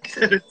you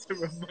to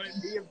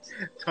remind me of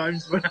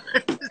times when I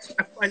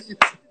was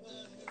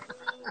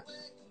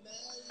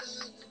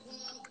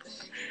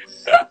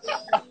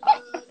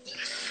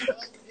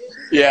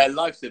Yeah,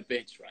 life's a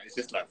bitch, right? It's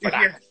just like,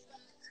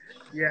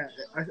 yeah.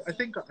 I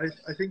think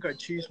I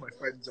choose my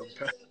friends on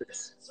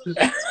purpose.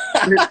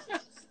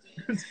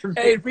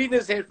 Hey,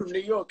 Rita's here from New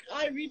York.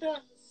 Hi,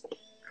 Rita.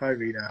 Hi,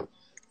 Rita.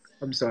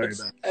 I'm sorry about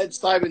that. And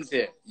Simon's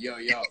here. Yo.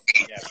 Yeah, right.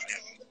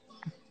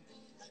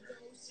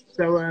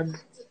 So,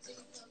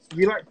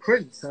 you like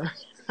Prince, huh?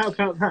 How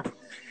about that?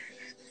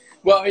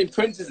 Well, I mean,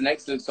 Prince is an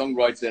excellent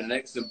songwriter and an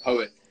excellent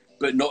poet,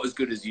 but not as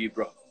good as you,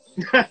 bro.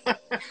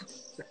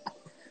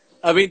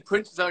 I mean,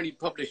 Prince has only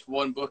published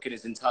one book in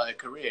his entire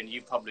career, and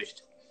you've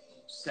published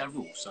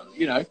several. So,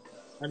 you know,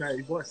 I know,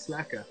 what a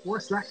slacker. What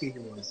a slacker he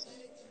was.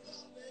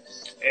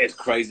 it's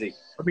crazy.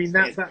 I mean,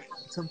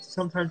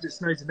 sometimes it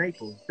snows in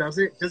Naples. Does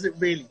it? Does it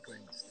really,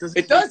 Prince? Does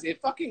It does. It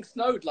fucking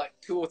snowed like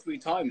 2 or 3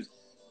 times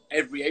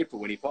every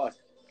April when he passed.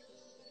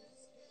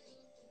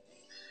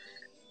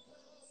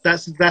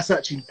 That's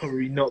actually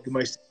probably not the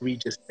most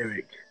egregious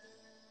lyric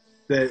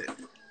that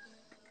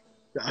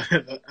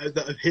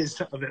of his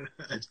that I've ever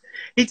heard.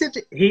 He did.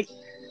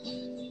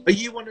 Are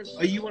you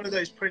one of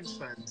those Prince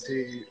fans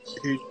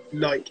who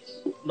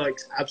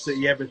likes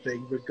absolutely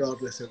everything,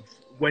 regardless of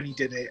when he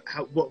did it,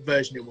 what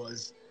version it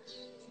was?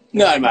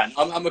 No, man.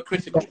 I'm a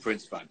critical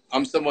Prince fan.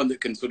 I'm someone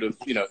that can sort of,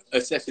 you know,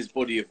 assess his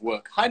body of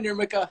work. Hi,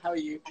 Nirmika. How are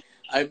you?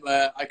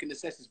 I can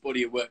assess his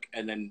body of work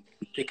and then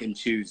pick and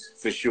choose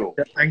for sure.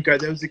 And go.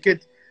 There was a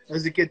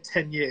good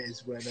 10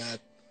 years when.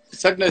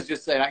 Sugna's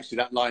just saying, actually,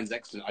 that line's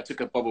excellent. I took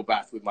a bubble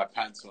bath with my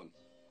pants on,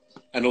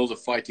 and all the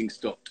fighting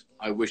stopped.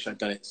 I wish I'd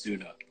done it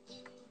sooner.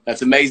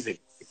 That's amazing.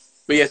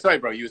 But yeah, sorry,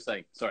 bro. You were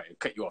saying. Sorry, I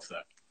cut you off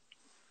there.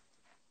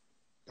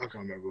 I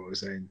can't remember what I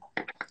was saying.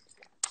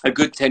 A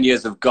good 10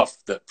 years of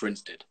guff that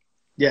Prince did.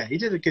 Yeah, he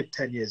did a good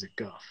 10 years of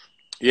guff.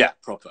 Yeah,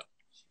 proper.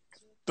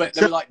 But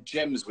there were like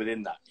gems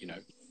within that, you know.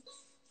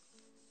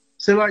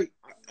 So like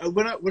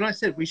when I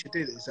said we should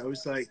do this, I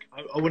was like,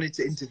 I wanted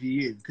to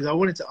interview you because I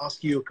wanted to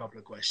ask you a couple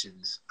of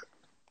questions.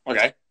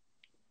 Okay.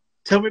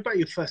 Tell me about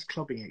your first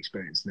clubbing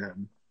experience,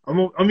 Nerm.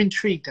 I'm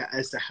intrigued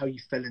as to how you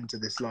fell into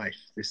this life,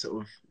 this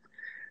sort of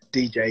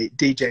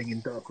DJing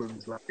in dark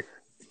rooms life.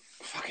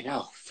 Fucking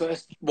hell.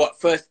 First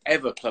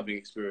ever clubbing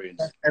experience?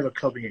 First ever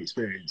clubbing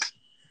experience.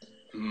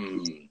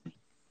 I'm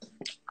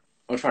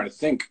trying to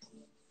think.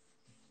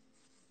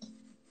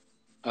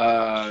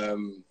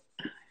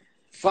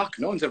 Fuck,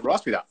 no one's ever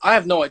asked me that. I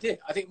have no idea.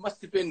 I think it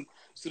must have been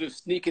sort of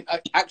sneaking.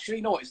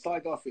 Actually, no, it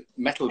started off at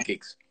metal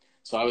gigs.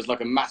 So I was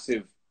like a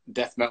massive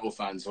death metal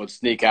fan. So I'd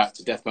sneak out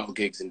to death metal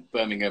gigs in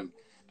Birmingham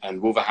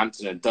and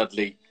Wolverhampton and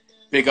Dudley.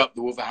 Big up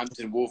the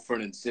Wolverhampton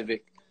Wolfrun and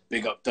Civic.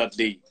 Big up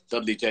Dudley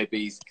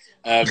JBs.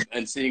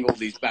 And seeing all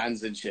these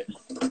bands and shit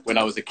when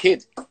I was a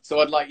kid. So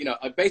I'd like, you know,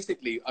 I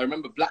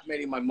remember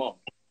blackmailing my mom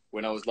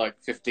when I was like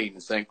 15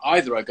 and saying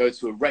either I go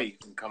to a rave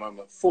and come home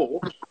at 4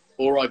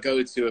 or I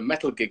go to a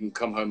metal gig and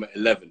come home at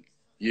 11.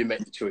 You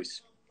make the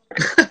choice.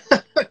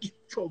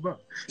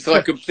 So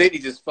I completely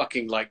just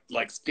fucking like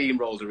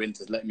steamrolled her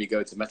into letting me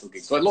go to metal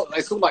gigs. So I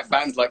saw like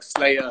bands like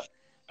Slayer,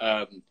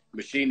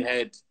 Machine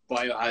Head,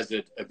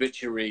 Biohazard,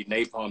 Obituary,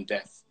 Napalm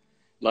Death.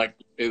 Like,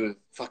 it was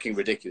fucking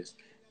ridiculous.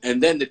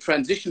 And then the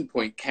transition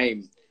point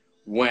came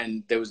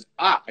when there was,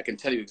 I can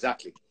tell you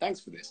exactly,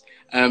 thanks for this,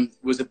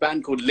 was a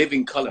band called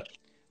Living Colour,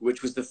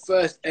 which was the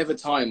first ever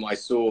time I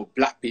saw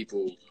black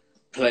people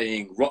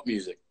playing rock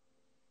music,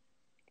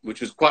 which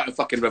was quite a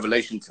fucking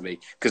revelation to me.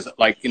 Because,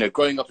 like, you know,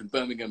 growing up in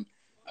Birmingham,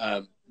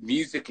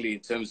 musically,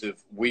 in terms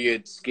of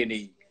weird,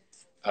 skinny,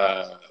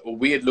 or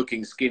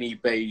weird-looking, skinny,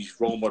 beige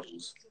role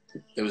models,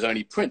 there was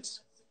only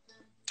Prince.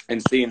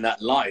 And seeing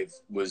that live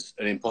was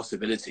an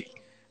impossibility.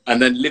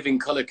 And then Living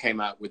Colour came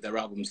out with their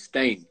album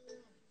Stain,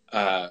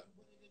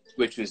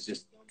 which was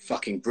just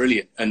fucking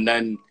brilliant. And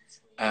then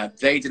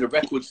they did a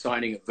record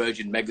signing at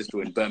Virgin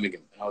Megastore in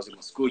Birmingham. I was in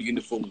my school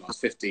uniform when I was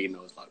 15. I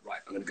was like,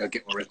 right, I'm going to go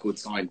get my record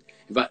signed.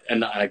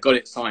 And I got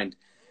it signed.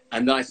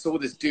 And then I saw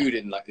this dude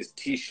in like this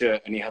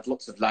T-shirt and he had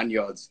lots of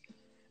lanyards.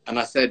 And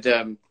I said,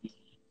 and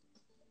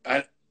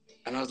I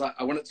was like,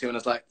 I wanted to. And I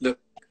was like, look,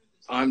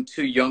 I'm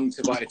too young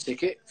to buy a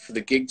ticket for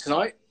the gig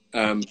tonight.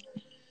 And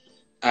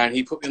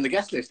he put me on the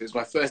guest list. It was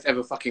my first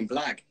ever fucking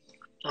blag.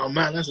 Oh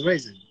man, that's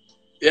amazing.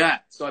 Yeah,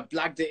 so I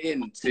blagged it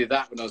into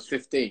that when I was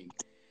 15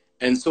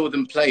 and saw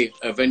them play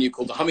a venue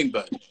called the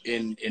Hummingbird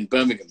in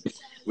Birmingham,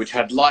 which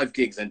had live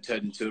gigs and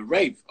turned into a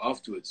rave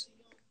afterwards.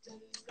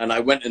 And I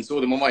went and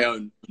saw them on my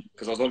own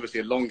because I was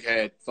obviously a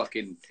long-haired,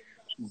 fucking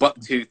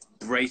buck-toothed,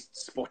 braced,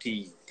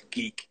 spotty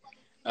geek,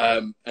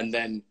 and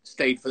then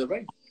stayed for the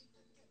rave.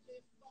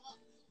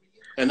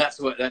 And that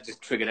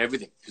just triggered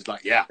everything. It was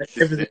like, yeah, this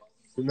is it.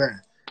 From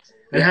there.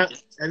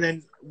 And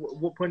then,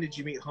 what point did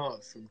you meet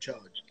Harv from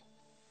Charge?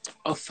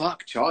 Oh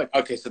fuck, Charge.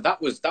 Okay, so that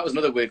was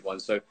another weird one.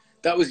 So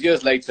that was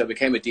years later. I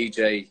became a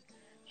DJ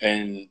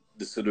in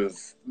the sort of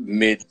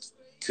mid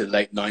to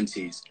late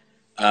 90s,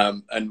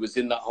 and was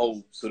in that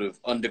whole sort of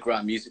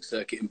underground music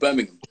circuit in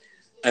Birmingham.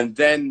 And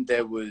then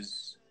there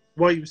was.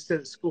 While you were still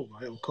at school,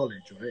 right, or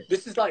college, right?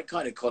 This is like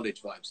kind of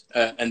college vibes.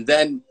 And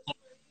then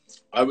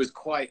I was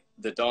quite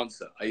the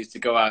dancer. I used to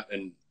go out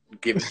and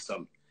give it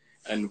some,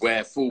 and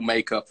wear full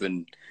makeup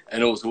and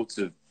all sorts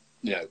of,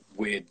 you know,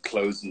 weird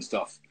clothes and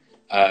stuff.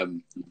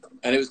 And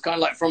it was kind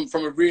of like from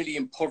a really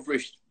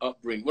impoverished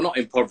upbringing, well, not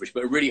impoverished,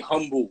 but a really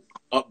humble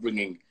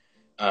upbringing,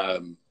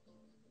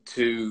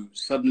 to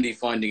suddenly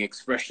finding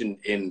expression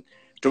in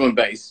drum and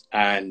bass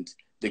and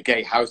the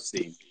gay house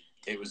scene.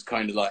 it was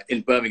kind of like,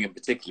 in Birmingham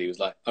particularly, it was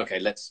like, okay,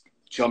 let's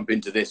jump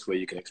into this where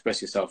you can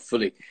express yourself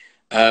fully.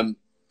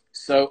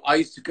 So I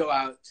used to go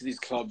out to these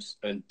clubs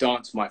and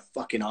dance my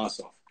fucking ass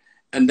off.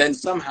 And then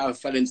somehow I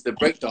fell into the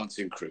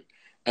breakdancing crew.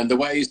 And the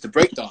way I used to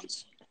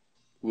breakdance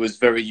was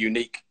very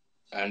unique.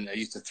 And I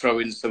used to throw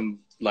in some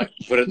like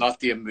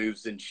Bharatanatyam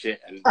moves and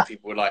shit. And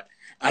people were like,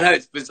 I know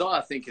it's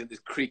bizarre thinking of this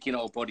creaking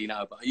old body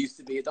now, but I used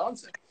to be a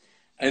dancer.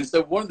 And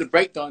so one of the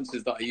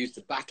breakdancers that I used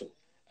to battle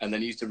and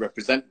then used to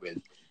represent with,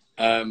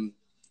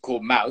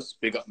 called Mouse,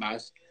 big up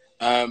Mouse,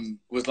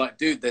 was like,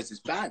 dude, there's this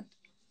band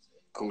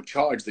called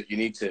Charge that you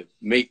need to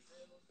meet.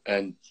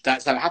 And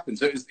that's how it happened.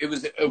 So it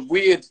was a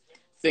weird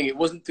thing. It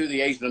wasn't through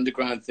the Asian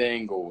Underground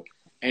thing or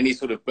any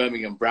sort of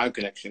Birmingham Brown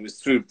connection. It was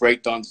through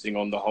breakdancing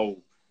on the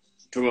whole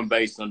drum and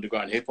bass and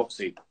underground hip hop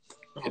scene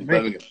in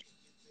Birmingham.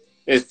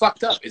 It's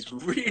fucked up. It's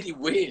really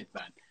weird,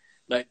 man.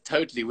 Like,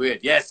 totally weird.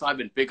 Yeah,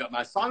 Simon, big up,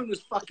 man. Simon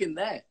was fucking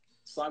there.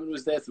 Simon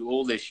was there through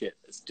all this shit.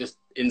 It's just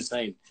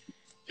insane.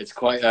 It's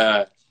quite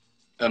a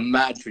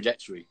mad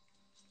trajectory.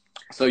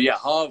 So, yeah,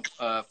 Harv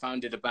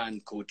founded a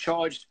band called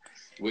Charged,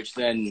 which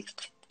then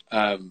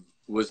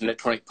was an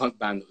electronic punk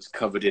band that was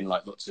covered in,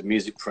 like, lots of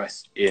music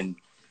press in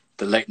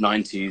the late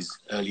 90s,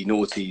 early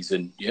noughties,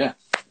 and, yeah.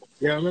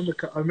 Yeah, I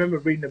remember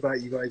reading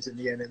about you guys in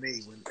the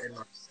NME in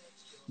like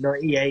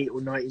 98 or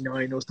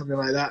 99 or something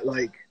like that.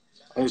 Like,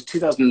 it was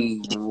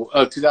 2000,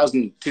 I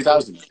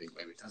think,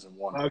 maybe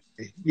 2001.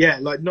 Okay. Yeah,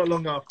 like not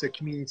long after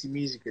Community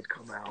Music had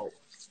come out.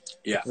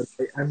 Yeah.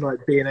 And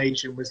like being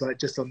Asian was like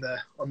just on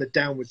the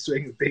downward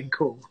swing of being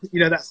cool.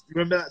 You know,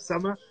 remember that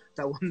summer?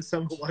 That one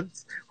summer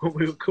once when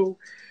we were cool?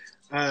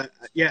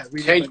 Yeah.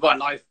 Really changed my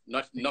life.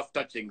 Not enough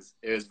touchings.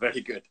 It was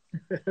very good.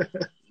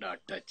 No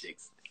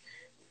touchings.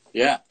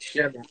 Yeah.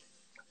 Yeah, man.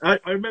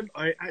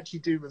 I actually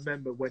do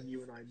remember when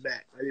you and I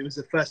met. It was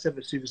the first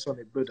ever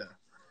Supersonic Buddha,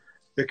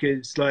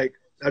 because like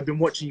I've been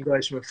watching you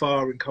guys from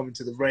afar and coming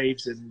to the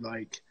raves and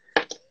like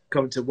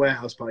coming to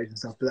warehouse parties and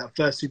stuff. But that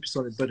first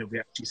Supersonic Buddha, we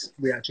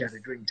actually had a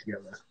drink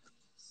together.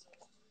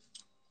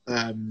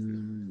 I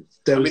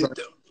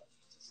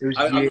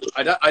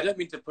don't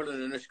mean to put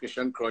an Anushka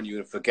Shankar on you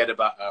and forget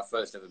about our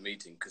first ever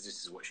meeting, because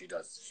this is what she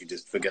does. She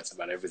just forgets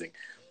about everything.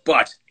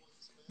 But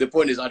the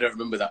point is, I don't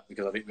remember that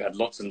because I think we had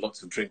lots and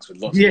lots of drinks with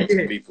lots and lots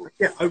of people.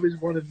 Yeah, I was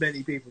one of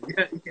many people.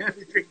 Yeah,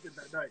 drinking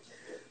that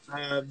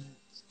night.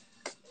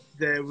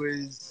 There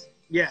was,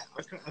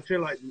 I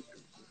feel like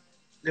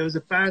there was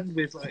a band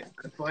with like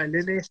a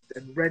violinist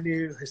and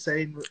Renu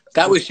Hussain.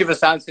 That was Shiva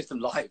Sound System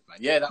Live, man.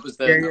 Yeah, that was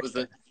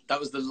the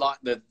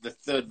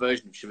third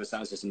version of Shiva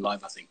Sound System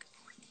Live, I think.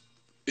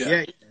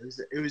 Yeah,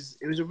 it was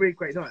a really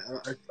great night.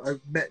 I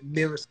met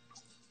Mira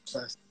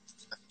first.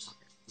 It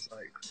was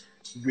like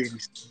really.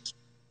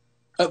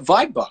 At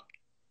Vibe Bar?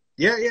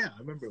 Yeah, I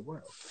remember it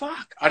well.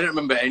 Fuck, I don't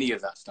remember any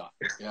of that stuff.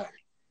 Yeah.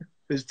 It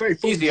was very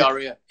fun. Easy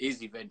aria,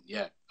 easy Vin,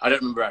 yeah. I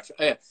don't remember actually.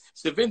 Yeah.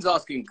 So Vin's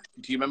asking,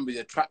 do you remember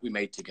the track we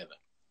made together?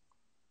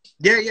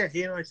 Yeah,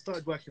 he and I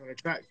started working on a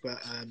track,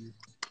 but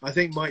I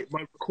think my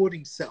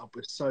recording setup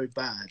was so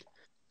bad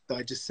that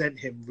I just sent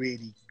him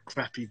really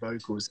crappy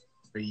vocals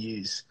for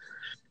use.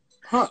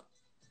 Huh.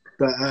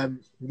 But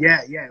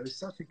it was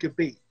such a good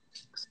beat.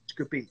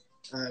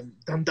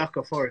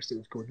 Dundaka Forest it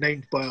was called,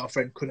 named by our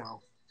friend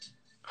Kunal.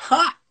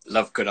 Ha!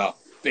 Love Kunal.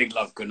 Big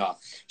love Kunal.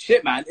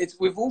 Shit, man.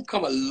 We've all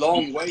come a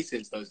long way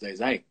since those days,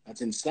 hey?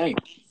 That's insane.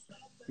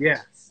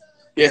 Yeah.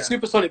 Yeah,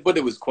 Supersonic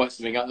Buddha was quite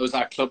something. It was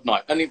our club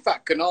night. And in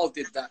fact, Kunal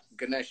did that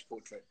Ganesh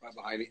portrait right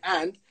behind me.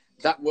 And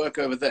that work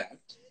over there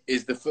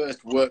is the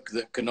first work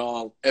that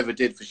Kunal ever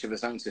did for Shiva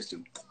Sound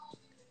System,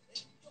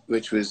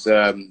 which was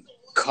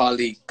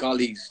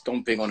Kali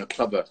stomping on a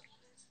clubber.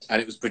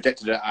 And it was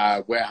projected at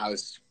our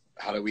warehouse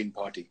Halloween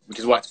party, which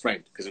is why it's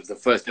framed, because it was the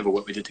first ever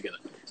work we did together.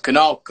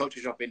 Kunal, Culture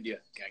Shop India,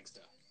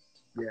 gangster.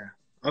 Yeah,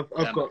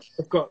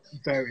 I've got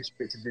various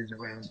bits of his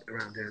around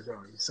here as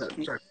well. He's such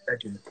a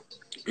legend.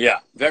 Yeah,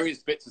 various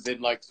bits as in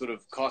like sort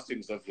of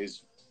castings of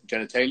his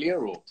genitalia,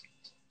 or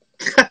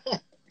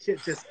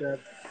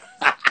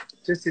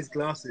just his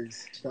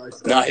glasses.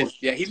 Nice.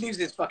 Yeah, he leaves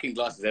his fucking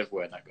glasses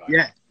everywhere. That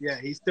guy. Yeah,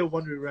 he's still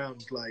wandering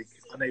around like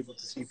unable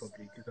to see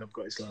properly because I've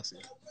got his glasses.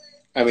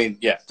 I mean,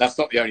 yeah, that's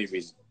not the only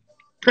reason.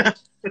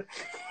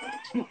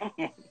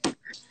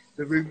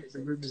 The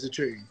rumors are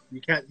true.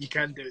 You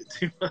can do it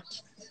too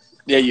much.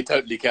 Yeah, you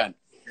totally can.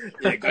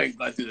 Yeah, going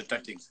back through the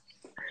touchings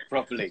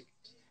properly.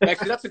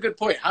 Actually, that's a good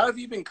point. How have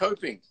you been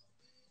coping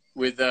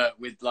with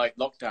like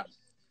lockdown?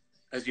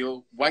 Has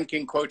your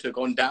wanking quota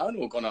gone down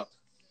or gone up?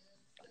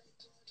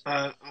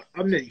 I'm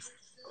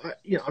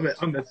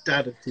a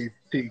dad of two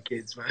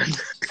kids, man.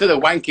 So the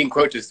wanking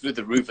quota is through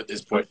the roof at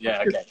this point.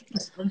 Yeah, okay.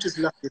 I'm just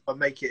lucky if I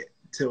make it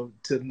till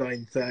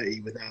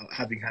 9:30 without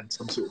having had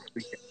some sort of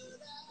weekend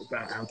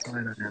about how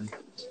tired I am.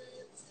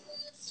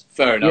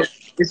 Fair enough.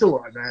 Yeah, it's all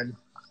right, man.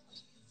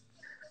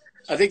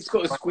 I think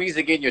sort of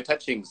squeezing in your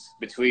touchings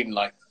between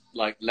like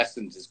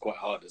lessons is quite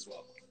hard as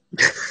well.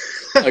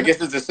 I guess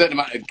there's a certain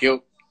amount of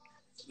guilt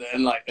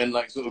and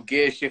like sort of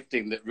gear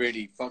shifting that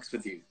really fucks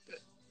with you.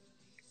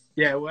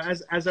 Yeah, well,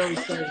 as I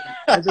was saying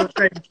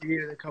to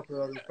you and a couple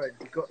of other friends,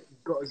 you've got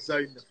to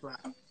zone the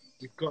flat.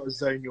 You've got to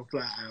zone your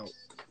flat out.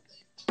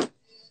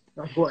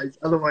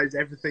 Otherwise,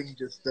 everything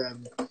just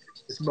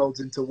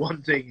molds into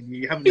one thing, and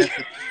you haven't left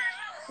it.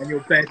 And your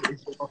bed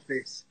is your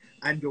office,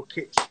 and your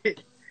kitchen,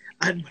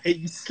 and where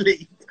you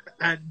sleep,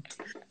 and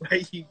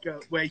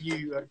where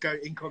you go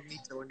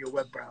incognito on your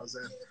web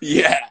browser.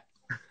 Yeah,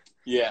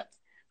 yeah.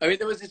 I mean,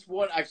 there was this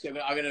one.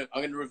 Actually, I'm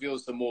gonna reveal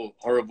some more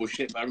horrible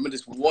shit. But I remember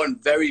this one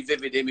very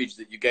vivid image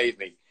that you gave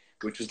me,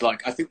 which was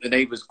like, I think the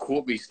neighbors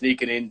caught me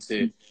sneaking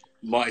into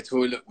my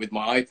toilet with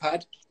my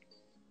iPad.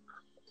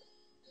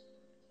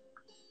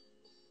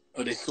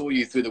 Or they saw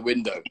you through the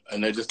window,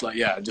 and they're just like,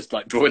 yeah, just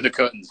like drawing the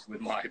curtains with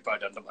my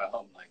iPad under my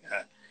arm, like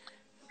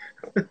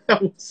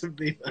That wasn't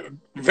me, man.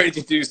 ready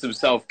to do some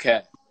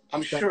self-care.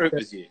 I'm sure it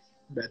was you.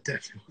 That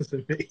definitely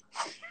wasn't me.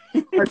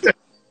 I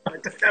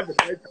don't have an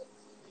iPad.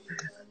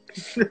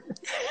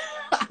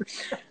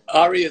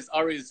 Ari is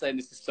saying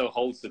this is so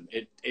wholesome.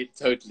 It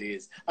totally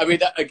is. I mean,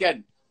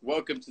 again,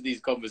 welcome to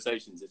these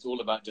conversations. It's all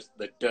about just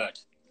the dirt.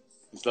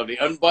 It's lovely.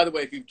 And by the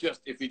way, if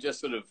you're just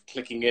sort of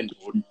clicking in,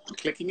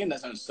 that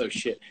sounds so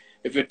shit.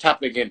 If you're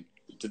tapping in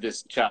to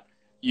this chat,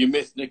 you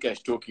missed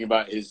Nikesh talking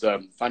about his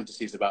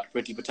fantasies about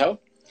Priti Patel.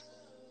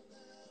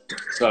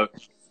 So,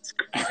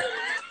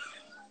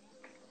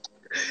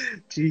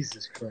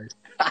 Jesus Christ.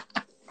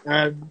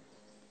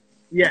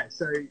 Yeah.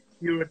 So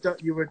you were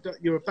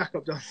a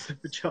backup dancer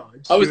for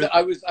Charge. I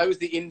was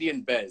the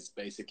Indian Bez,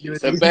 basically.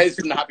 So Bez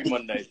from the Happy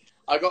Mondays.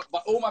 I got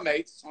all my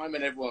mates,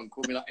 Simon, everyone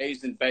called me like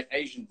Asian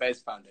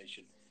Bez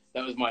Foundation.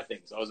 That was my thing.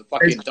 So I was a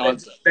fucking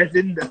dancer.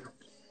 Bezinder.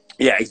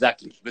 Yeah,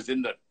 exactly.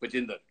 Bezinder.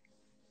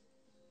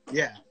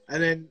 Yeah,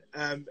 and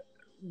then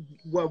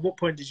what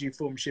point did you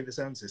form Shiva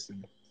Sound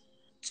System?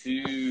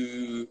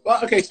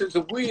 Well, okay, so it's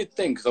a weird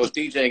thing because I was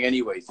DJing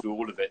anyway through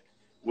all of it.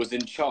 Was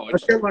in charge.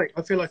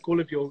 I feel like all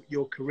of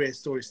your career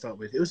stories start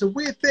with it was a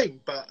weird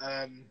thing, but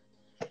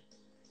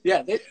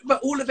yeah,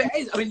 but all of it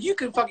is. I mean, you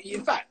can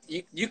in fact,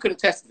 you can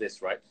attest to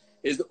this, right?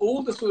 Is that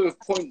all the sort of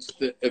points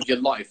of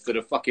your life that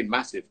are fucking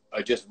massive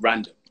are just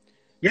random.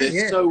 Yeah,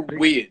 They're so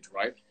weird,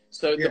 right?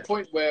 So the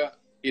point where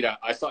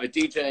I started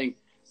DJing,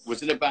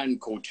 was in a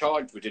band called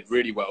Charge, which did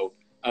really well,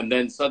 and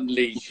then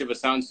suddenly Shiva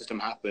Sound System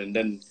happened,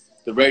 then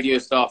the radio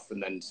stuff,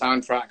 and then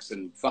soundtracks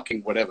and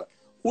fucking whatever.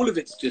 All of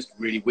it's just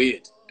really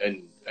weird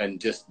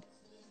and just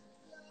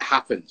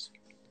happens.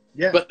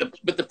 Yeah. But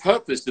the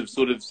purpose of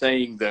sort of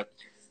saying that,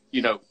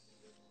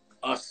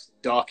 us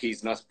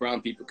darkies and us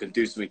brown people can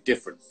do something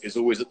different is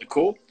always at the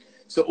core.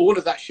 So all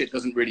of that shit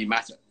doesn't really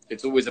matter.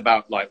 It's always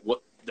about like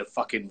what the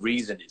fucking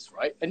reason is,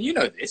 right? And you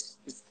know this.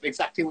 It's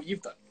exactly what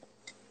you've done.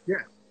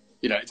 Yeah.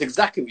 It's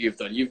exactly what you've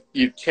done.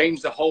 You've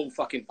changed the whole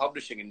fucking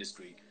publishing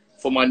industry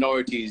for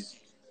minorities,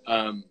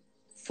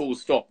 full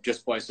stop,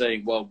 just by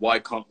saying, well, why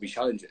can't we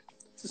challenge it?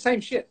 It's the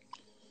same shit.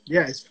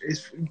 Yeah,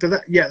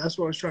 that's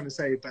what I was trying to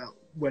say about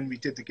when we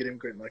did the Good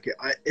Immigrant. Like,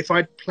 if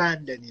I'd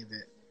planned any of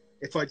it,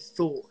 if I'd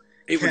thought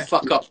it would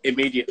fuck up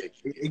immediately.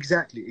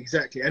 Exactly.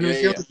 And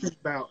there's the other thing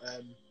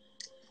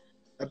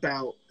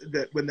about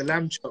when the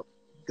lamb chop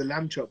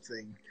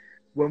thing,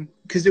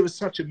 because it was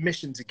such a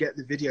mission to get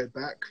the video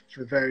back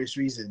for various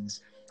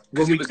reasons.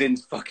 Because it was in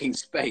fucking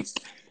space.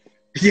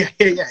 Yeah.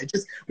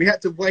 We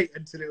had to wait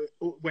until it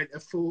went a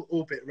full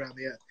orbit around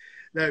the Earth.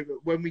 No,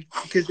 but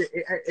because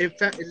in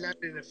fact it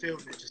landed in a field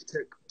and it just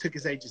took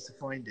us ages to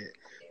find it.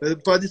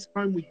 But by the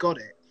time we got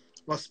it,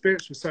 our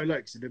spirits were so low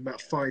because it'd been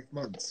about 5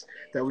 months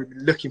that we'd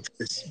been looking for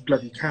this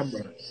bloody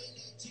camera.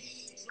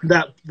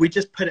 That we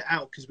just put it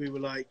out because we were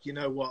like, you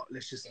know what,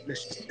 let's just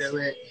do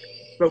it.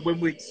 But when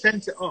we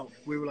sent it off,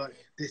 we were like,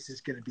 this is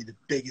going to be the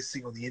biggest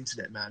thing on the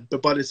internet, man.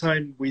 But by the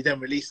time we then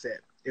released it,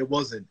 it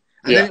wasn't.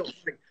 And then it was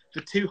like, for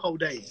 2 whole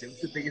days, it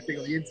was the biggest thing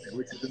on the internet,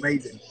 which is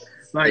amazing.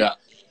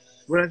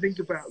 When I think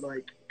about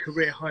like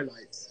career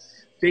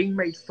highlights, being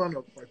made fun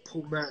of by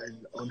Paul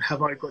Merton on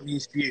Have I Got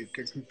News for You,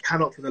 because he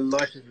cannot for the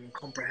life of him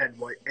comprehend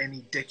why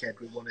any dickhead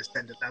would want to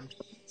send a lamp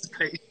to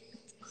space.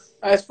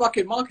 It's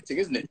fucking marketing,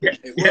 isn't it? Yeah.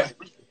 It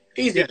works.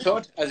 Easy,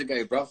 Todd. How's it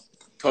going, bro?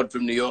 Todd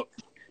from New York.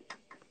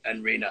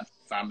 And Rena,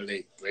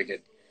 family,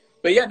 wicked.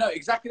 But yeah, no,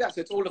 exactly that.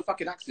 So it's all a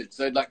fucking accident.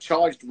 So like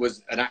Charged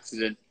was an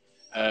accident.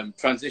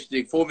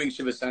 Transitioning, forming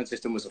Shiva Sound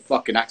System was a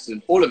fucking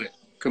accident. All of it.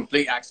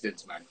 Complete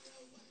accidents, man.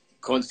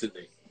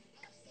 Constantly.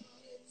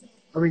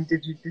 I mean,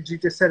 did you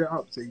just set it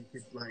up so you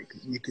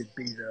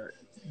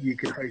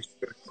could host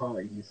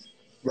parties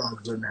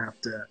rather than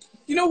have to?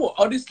 You know what?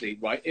 Honestly,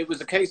 right? It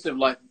was a case of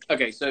like,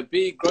 okay, so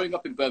growing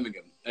up in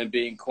Birmingham and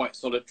being quite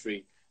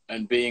solitary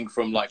and being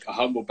from like a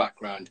humble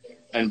background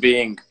and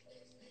being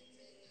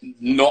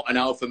not an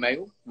alpha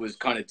male was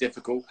kind of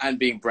difficult, and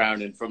being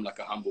brown and from like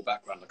a humble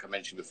background, like I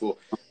mentioned before,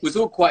 was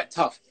all quite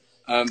tough.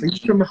 Are you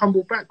from a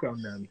humble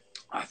background then?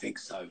 I think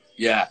so.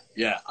 Yeah,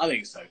 I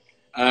think so.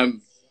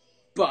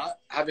 But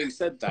having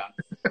said that,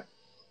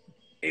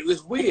 it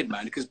was weird,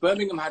 man, because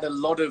Birmingham had a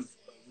lot of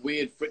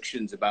weird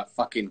frictions about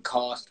fucking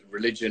caste,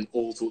 religion,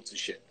 all sorts of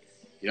shit.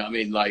 You know what I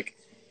mean? Like,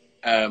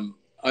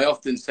 I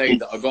often say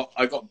that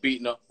I got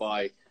beaten up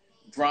by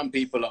brown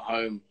people at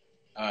home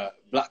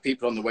black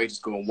people on the way to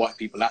school and white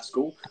people at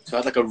school. So I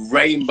had like a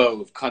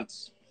rainbow of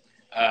cunts.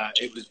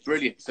 It was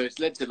brilliant. So it's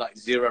led to like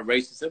zero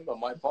racism on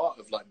my part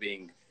of like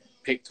being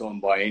picked on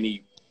by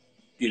any,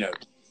 you know,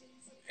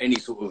 any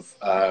sort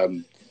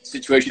of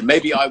situation.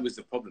 Maybe I was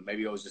the problem.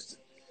 Maybe I was just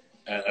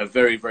a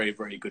very, very,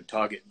 very good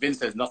target. Vin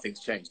says nothing's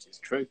changed. It's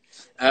true.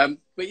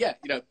 But yeah,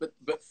 you know,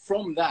 but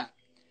from that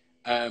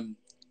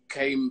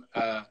came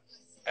a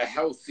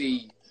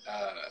healthy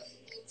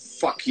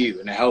fuck you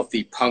and a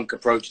healthy punk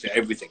approach to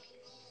everything,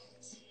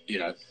 you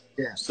know.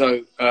 Yeah.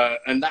 So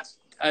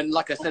and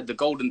like I said, the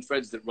golden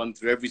threads that run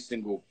through every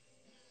single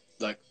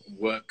like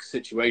work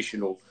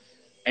situation or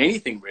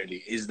anything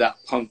really is that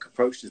punk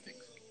approach to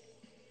things,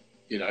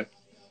 you know.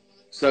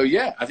 So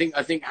yeah, I think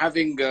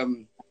having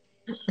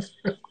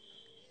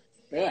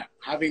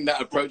having that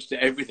approach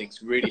to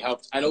everything's really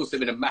helped, and also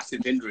been a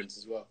massive hindrance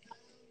as well.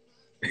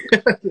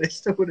 They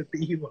still want to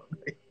be you,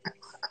 aren't they?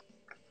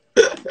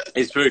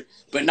 It's true,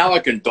 but now I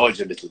can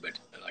dodge a little bit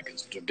and I can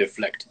sort of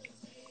deflect.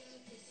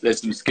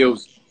 There's some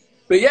skills,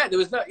 but yeah, there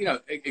was no, you know,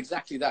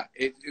 exactly that.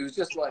 It was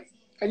just like,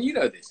 and you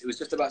know this, it was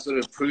just about sort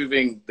of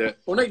proving that,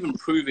 or not even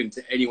proving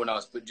to anyone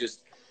else, but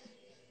just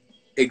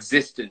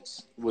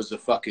existence was a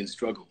fucking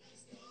struggle.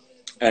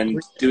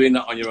 And doing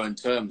that on your own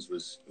terms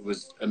was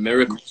a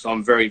miracle. So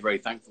I'm very, very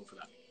thankful for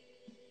that.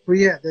 Well,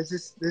 yeah, there's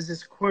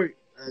this quote,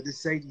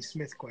 this Zadie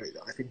Smith quote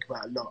that I think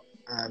about a lot,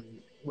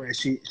 where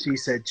she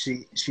said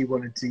she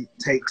wanted to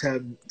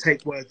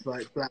take words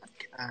like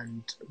black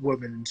and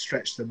woman and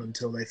stretch them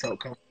until they felt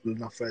comfortable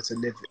enough for her to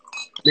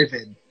live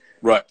in.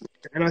 Right.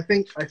 And I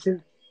think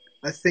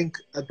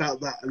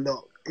about that a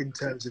lot in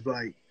terms of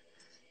like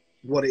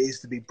what it is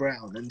to be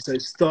brown. And so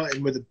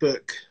starting with a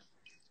book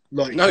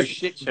like no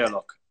shit,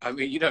 Sherlock. I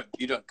mean, you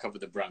don't cover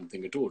the brown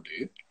thing at all, do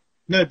you?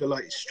 No, but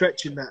like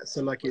stretching that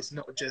so like it's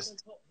not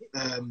just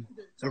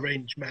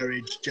arranged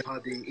marriage,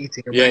 jihadi,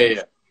 eating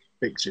a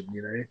fiction,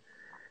 you know.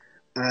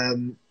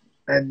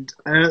 And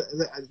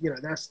you know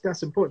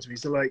that's important to me.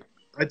 So like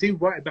I do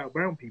write about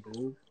brown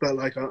people, but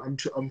like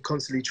I'm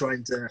constantly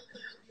trying to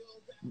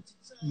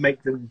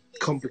make them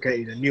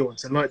complicated and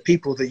nuanced, and like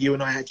people that you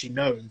and I actually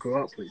know and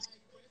grew up with.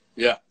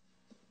 Yeah,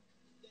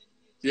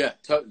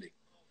 totally.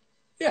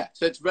 Yeah,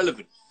 so it's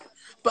relevant.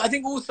 But I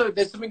think also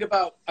there's something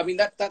about, I mean,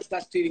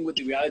 that's dealing with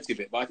the reality a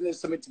bit, but I think there's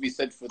something to be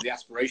said for the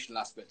aspirational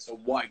aspect. So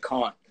why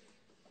can't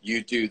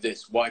you do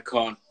this? Why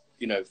can't,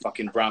 you know,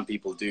 fucking brown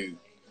people do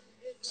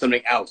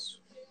something else?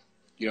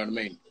 You know what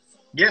I mean?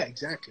 Yeah,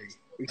 exactly.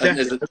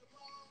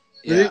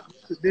 Yeah.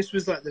 This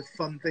was like the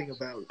fun thing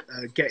about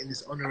getting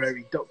this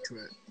honorary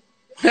doctorate.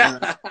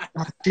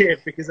 Yeah,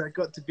 because I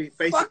got to be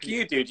basically. Fuck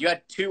you, dude! You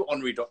had 2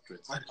 honorary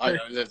doctorates. I know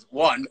there's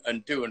 1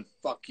 and 2, and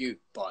fuck you,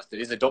 bastard.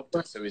 He's a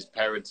doctor, so his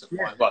parents are fine.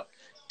 Yeah. But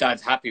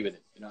Dad's happy with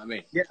it. You know what I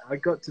mean? Yeah, I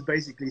got to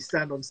basically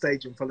stand on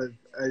stage in front of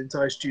an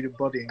entire student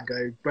body and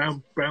go,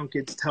 "Brown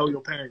kids, tell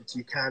your parents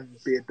you can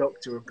be a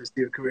doctor and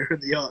pursue a career in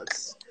the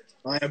arts.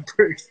 I am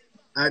proof."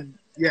 And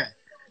yeah,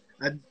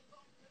 and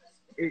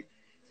it,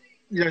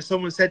 you know,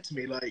 someone said to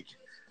me like.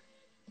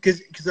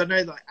 Because I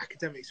know like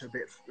academics are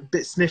a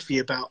bit sniffy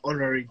about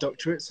honorary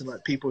doctorates, and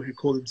like people who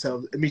call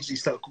themselves immediately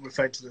start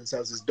referring to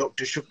themselves as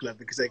Dr. Shukla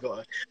because they got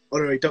an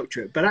honorary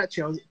doctorate. But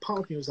actually,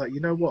 part of me was like,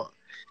 you know what?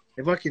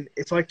 If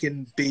I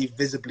can be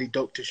visibly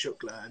Dr.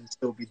 Shukla and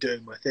still be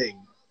doing my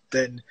thing,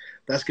 then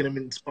that's going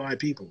to inspire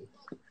people,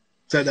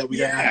 so that we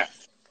don't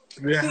have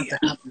to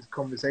have these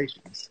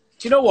conversations.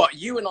 Do you know what?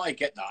 You and I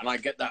get that, and I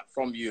get that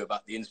from you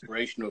about the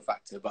inspirational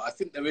factor. But I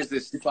think there is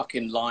this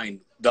fucking line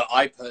that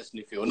I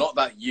personally feel, not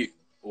about you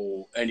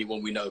or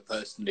anyone we know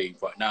personally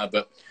right now,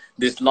 but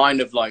this line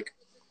of like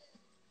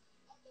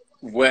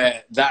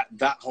where that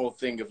whole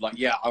thing of like,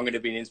 yeah, I'm going to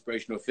be an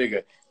inspirational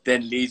figure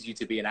then leads you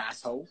to be an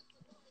asshole.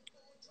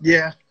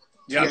 Yeah.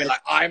 You know what I mean?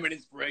 Like, I'm an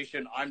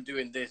inspiration, I'm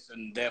doing this,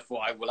 and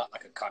therefore I will act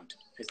like a cunt.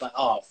 It's like,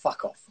 oh,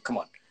 fuck off. Come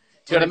on.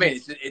 Do you know what I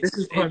mean? It's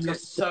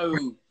just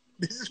so...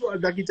 This is why I'm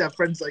lucky to have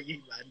friends like you,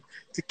 man,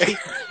 to keep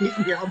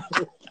me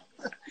humble.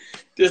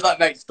 Just like,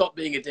 mate, stop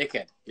being a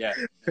dickhead. Yeah.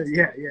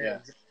 Yeah.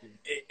 Exactly.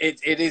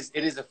 It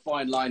is a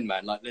fine line,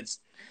 man. Like,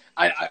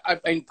 I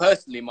mean,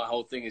 personally, my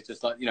whole thing is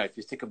just like, you know, if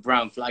you stick a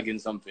brown flag in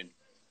something,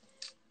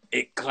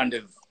 it kind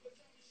of,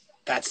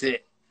 that's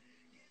it.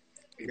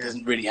 It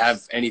doesn't really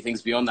have anything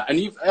beyond that.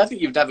 And I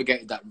think you've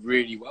navigated that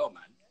really well,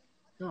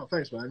 man. Oh,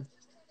 thanks, man.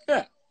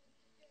 Yeah.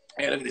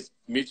 Hey, look at this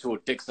mutual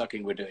dick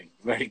sucking we're doing.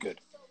 Very good.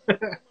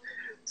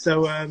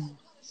 So, have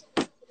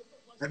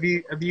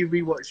you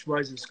rewatched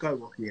Rise of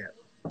Skywalker yet?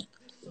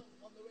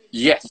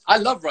 Yes, I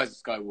love Rise of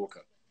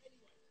Skywalker.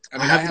 I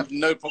mean, I have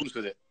no problems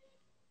with it.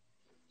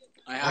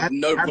 I have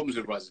no problems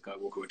with Rise of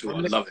Skywalker at all.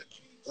 I love it.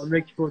 I'm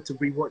looking forward to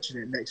rewatching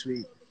it next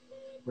week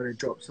when it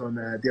drops on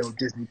the old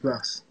Disney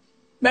Plus.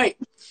 Mate,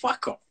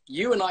 fuck off.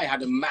 You and I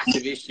had a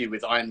massive issue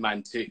with Iron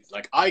Man 2.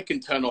 Like, I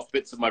can turn off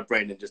bits of my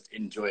brain and just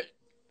enjoy it.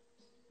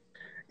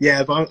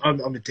 Yeah, but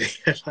I'm a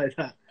dickhead like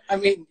that. I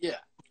mean, yeah.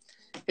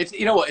 It's,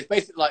 you know what? It's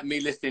basically like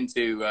me listening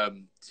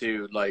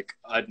to like,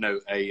 I don't know,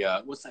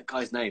 what's that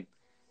guy's name?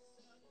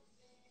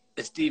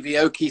 A Stevie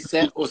Aoki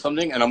set or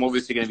something, and I'm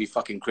obviously going to be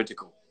fucking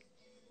critical.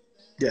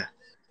 Yeah.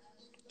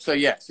 So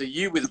yeah, so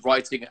you with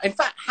writing. In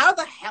fact, how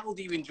the hell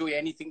do you enjoy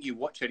anything you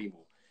watch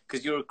anymore?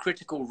 Because you're a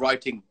critical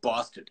writing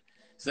bastard.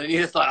 So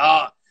you're just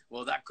like,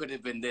 well, that could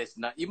have been this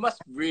and that. You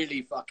must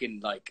really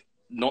fucking like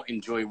not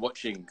enjoy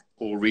watching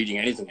or reading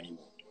anything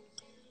anymore.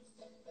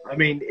 I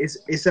mean,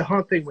 it's a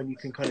hard thing when you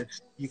can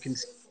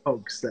see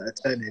cogs that are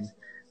turning.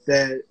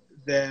 They're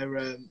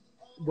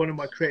one of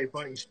my creative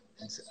writing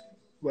students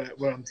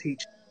where I'm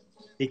teaching.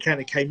 He kind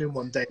of came in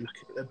one day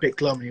like a bit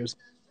glum, and he was,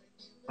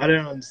 I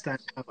don't understand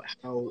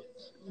how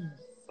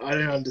I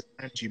don't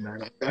understand you,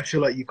 man. I feel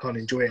like you can't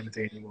enjoy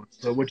anything anymore.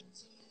 So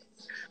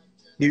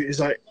he was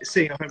like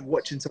sitting at home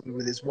watching something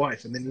with his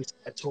wife, and then he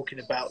started talking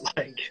about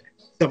like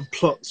some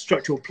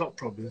structural plot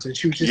problems, and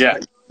she was just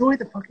like, enjoy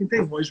the fucking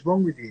thing. What is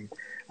wrong with you?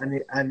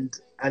 And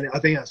I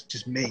think that's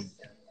just me.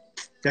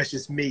 That's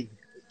just me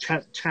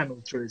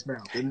channeled through his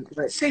mouth. And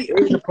like, see, it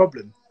was a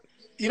problem.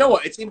 You know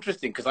what? It's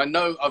interesting because I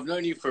know I've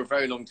known you for a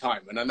very long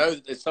time, and I know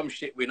that there's some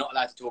shit we're not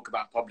allowed to talk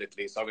about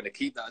publicly, so I'm going to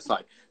keep that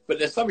aside. But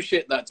there's some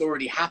shit that's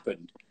already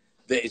happened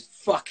that is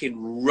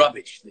fucking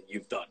rubbish that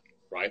you've done,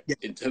 right? Yeah.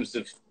 In terms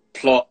of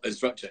plot and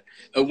structure.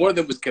 And one of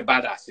them was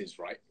Kabadasses,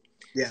 right?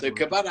 Yeah. So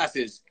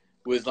Kabadasses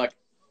was like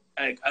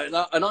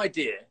an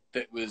idea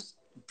that was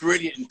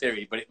brilliant in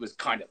theory, but it was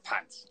kind of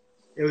pants.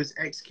 It was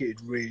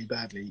executed really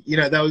badly. You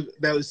know,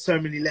 there was so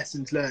many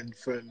lessons learned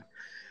from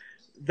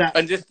that.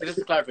 And just to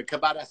clarify,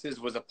 Kabadasses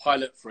was a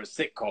pilot for a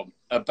sitcom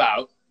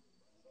about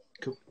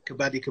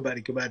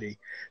Kabaddi.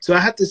 So I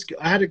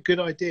had a good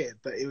idea,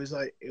 but it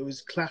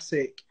was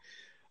classic.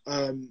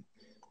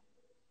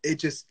 It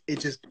just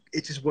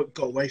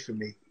got away from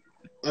me.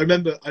 I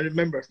remember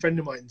a friend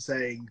of mine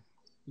saying,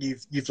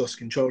 "You've lost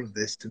control of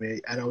this," to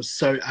me, and I was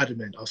so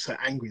adamant. I was so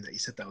angry that he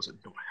said that. I was like,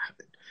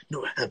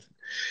 "No, I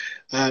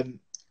haven't."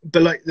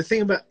 But like the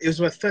thing about it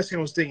was my first thing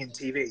I was doing in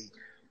TV,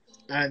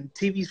 and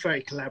TV is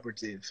very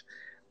collaborative.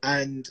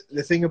 And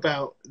the thing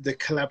about the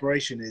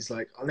collaboration is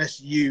like,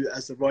 unless you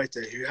as the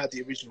writer who had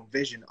the original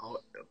vision are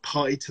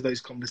party to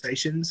those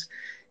conversations,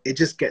 it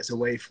just gets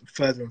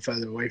further and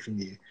further away from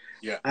you.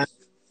 Yeah. And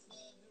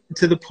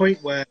to the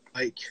point where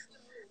like,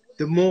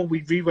 the more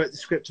we rewrote the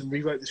script,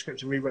 we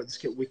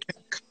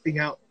kept cutting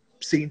out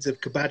scenes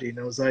of Kabaddi. And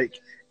I was like,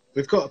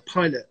 we've got a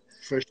pilot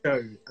for a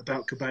show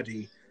about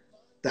Kabaddi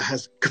that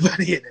has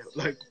Kabaddi in it.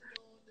 Like,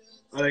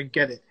 I don't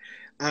get it.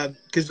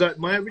 Because like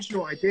my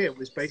original idea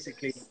was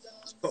basically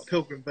Scott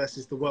Pilgrim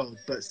versus the world,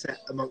 but set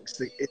in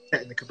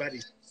the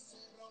Kabaddi.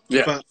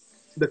 Yeah. But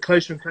the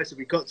closer and closer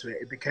we got to it,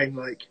 it became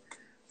like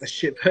a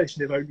shit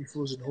version of Only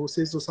Fools and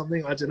Horses or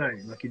something. I don't know.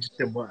 Like it just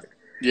didn't work.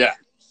 Yeah.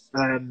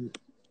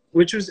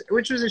 Which was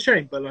a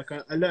shame, but like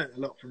I learned a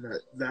lot from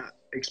that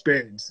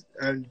experience.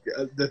 And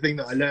the thing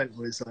that I learned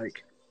was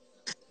like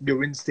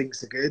your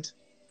instincts are good.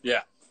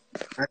 Yeah.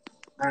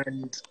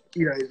 And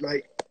you know,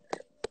 like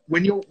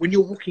when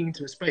you're walking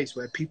into a space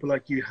where people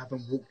like you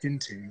haven't walked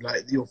into,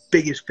 like your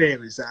biggest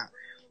fear is that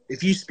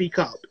if you speak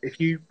up, if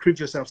you prove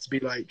yourself to be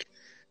like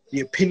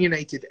the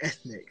opinionated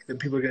ethnic, then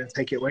people are going to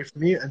take it away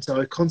from you. And so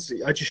I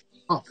just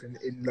shut up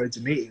in loads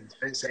of meetings.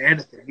 I didn't say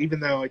anything,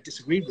 even though I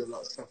disagreed with a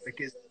lot of stuff,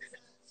 because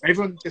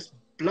everyone just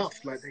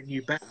bluffed like they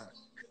knew better.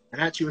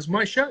 And actually, it was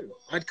my show.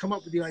 I'd come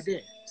up with the idea.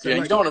 So yeah,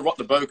 like, you don't want to rock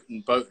the boat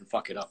and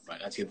fuck it up, right?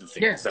 That's the other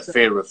thing. Yeah, it's the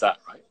fear of that,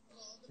 right?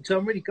 So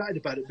I'm really gutted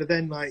about it. But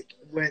then, like,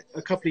 when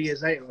a couple of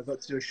years later, I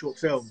got to do a short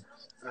film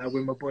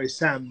with my boy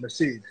Sam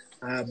Masood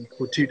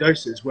called Two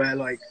Doses, where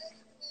like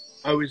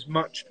I was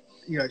much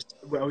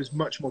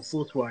more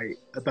forthright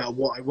about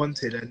what I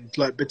wanted, and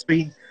like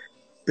between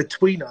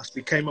us,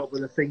 we came up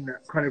with a thing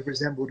that kind of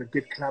resembled a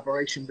good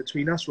collaboration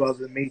between us, rather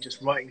than me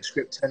just writing a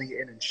script, turning it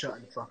in, and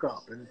shutting the fuck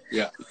up. And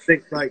yeah, I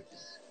think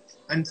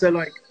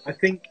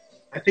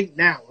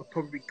now I've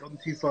probably gone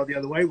too far the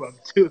other way, where I'm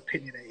too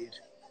opinionated.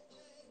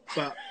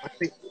 But I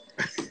think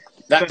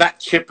that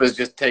chip has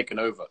just taken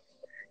over.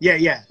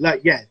 Yeah.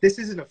 This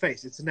isn't a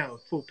face; it's now a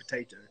full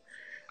potato.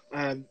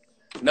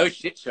 No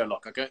shit,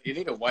 Sherlock. You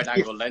need a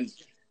wide-angle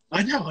lens.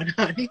 I know.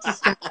 I need to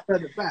stand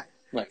further back.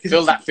 Like,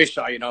 fill that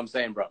fisheye, you know what I'm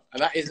saying, bro?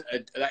 And that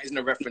isn't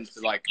a reference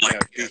to like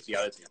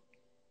bestiality.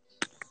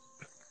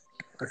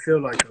 I feel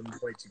like I'm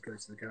way too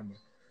close to the camera.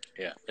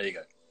 Yeah, there you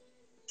go.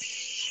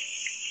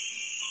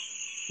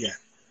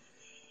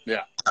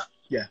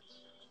 Yeah.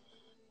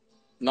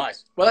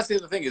 Nice. Well, that's the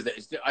other thing is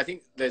that I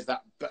think there's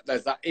that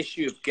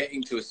issue of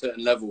getting to a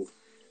certain level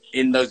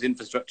in those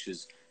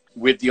infrastructures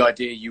with the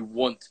idea you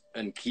want,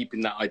 and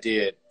keeping that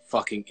idea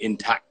fucking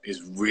intact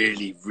is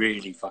really,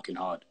 really fucking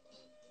hard.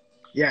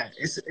 Yeah,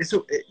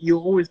 you're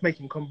always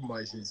making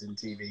compromises in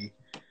TV,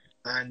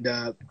 and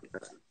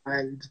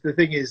the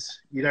thing is,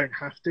 you don't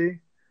have to,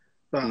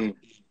 but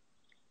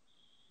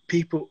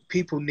people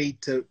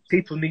need to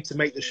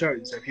make the show.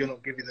 So if you're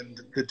not giving them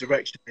the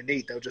direction they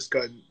need, they'll just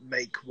go and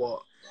make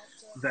what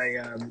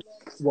they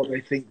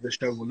think the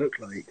show will look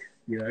like.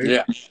 You know?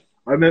 Yeah.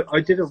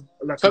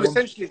 So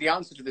essentially, the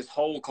answer to this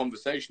whole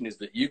conversation is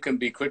that you can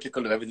be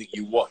critical of everything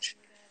you watch,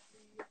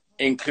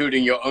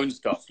 including your own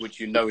stuff, which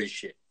you know is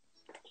shit.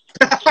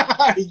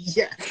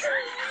 Yeah.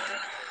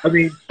 I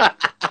mean,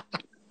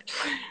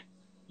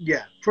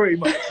 Yeah, pretty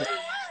much.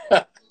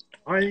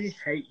 I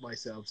hate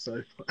myself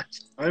so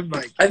much. I'm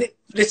like, I think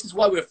this is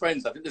why we're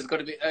friends. I think there's got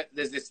to be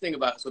there's this thing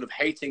about sort of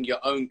hating your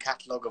own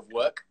catalog of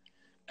work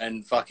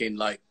and fucking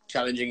like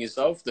challenging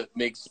yourself that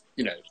makes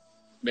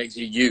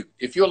you you.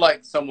 If you're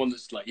like someone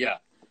that's like, yeah,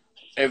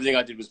 everything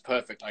I did was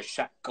perfect, I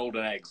shat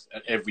golden eggs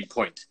at every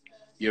point,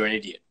 you're an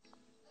idiot.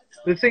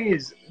 the thing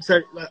is,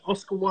 so like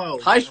Oscar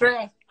Wilde. Hi,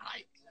 Shreya.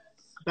 Hi.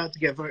 About to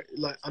get very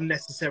like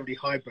unnecessarily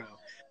highbrow,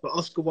 but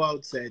Oscar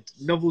Wilde said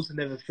novels are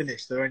never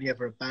finished; they're only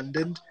ever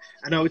abandoned.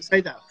 And I would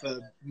say that for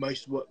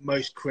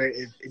most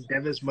creative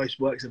endeavors, most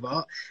works of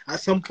art. At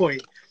some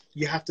point,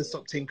 you have to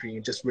stop tinkering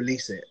and just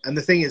release it. And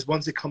the thing is,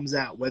 once it comes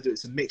out, whether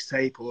it's a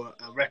mixtape or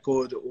a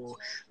record or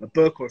a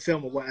book or a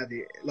film or whatever,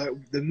 like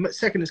the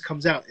second it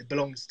comes out, it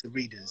belongs to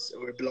readers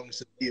or it belongs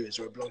to viewers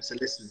or it belongs to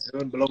listeners. It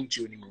doesn't belong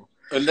to you anymore.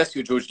 Unless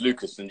you're George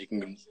Lucas, then you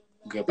can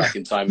go back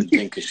in time and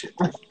think of shit.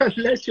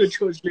 Unless you're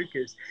George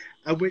Lucas,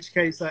 in which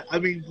case, like, I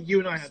mean, you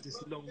and I have this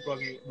long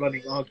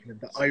running argument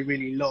that I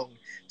really long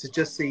to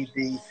just see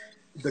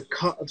the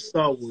cut of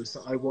Star Wars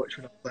that I watched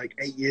when I was like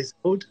 8 years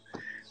old.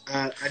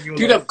 And you're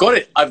Dude,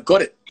 like, I've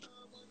got it.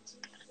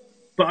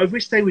 but I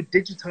wish they would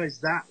digitize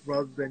that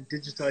rather than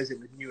digitize it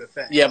with new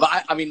effects. Yeah, but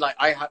I mean, like,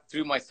 I have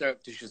through my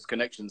surreptitious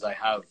connections, I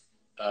have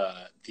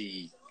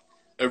the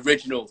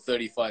original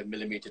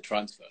 35mm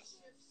transfer.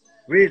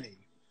 Really?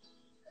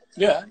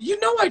 Yeah, you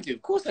know I do.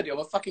 Of course I do. I'm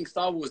a fucking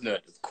Star Wars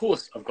nerd. Of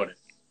course I've got it.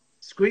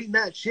 Screen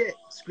that shit.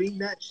 Screen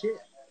that shit.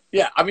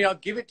 Yeah, I mean, I'll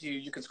give it to you.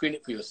 You can screen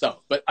it for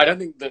yourself. But I don't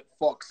think that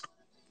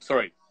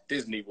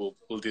Disney will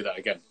do that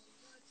again.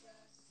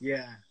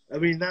 Yeah, I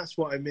mean that's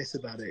what I miss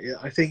about it.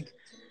 I think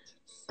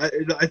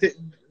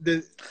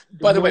the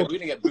By the way, we're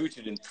gonna get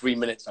booted in 3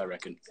 minutes, I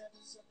reckon.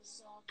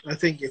 I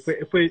think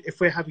if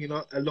we're having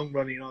a long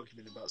running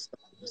argument about stuff,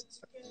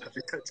 I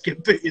think that's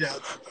get booted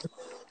out.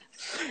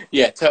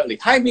 Yeah, totally.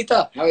 Hi,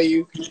 Mita. How are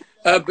you?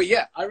 But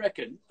yeah, I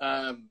reckon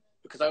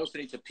because I also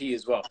need to pee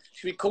as well.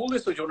 Should we call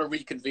this, or do you want to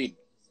reconvene?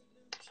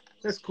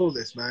 Let's call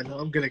this, man.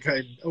 I'm gonna go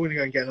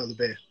and get another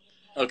beer.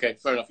 Okay,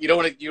 fair enough. You don't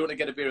want to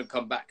get a beer and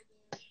come back.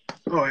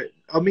 All right,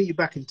 I'll meet you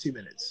back in 2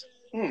 minutes.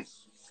 All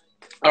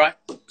right,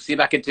 see you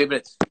back in 2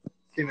 minutes.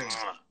 2 minutes.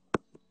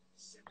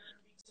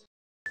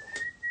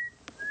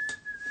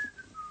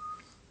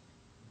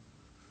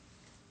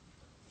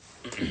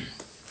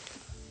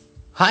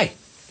 Hi.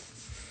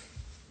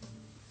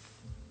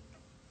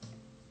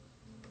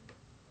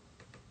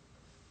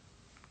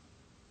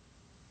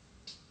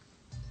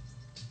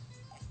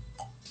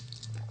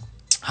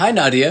 Hi,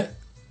 Nadia.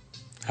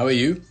 How are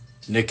you?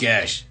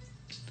 Nikesh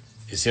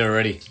is here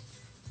already.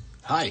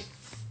 Hi.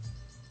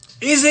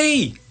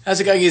 Izzy! How's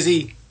it going,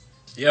 Izzy?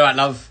 You all right,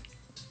 love?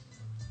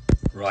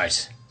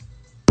 Right.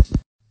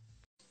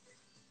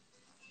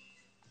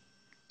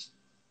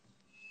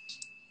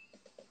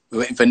 We're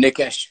waiting for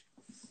Nikesh,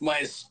 my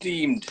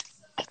esteemed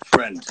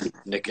friend,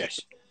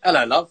 Nikesh.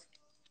 Hello, love.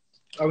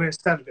 I'm going to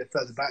stand a bit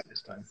further back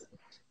this time.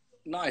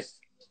 Nice.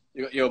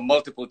 You got your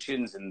multiple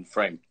chins in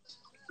frame.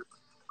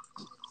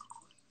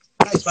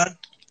 Thanks, man.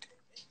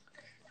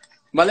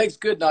 My leg's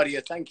good,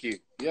 Nadia. Thank you.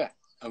 Yeah,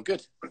 I'm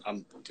good.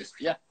 I'm just,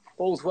 yeah.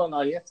 All's well,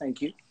 Nadia.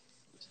 Thank you.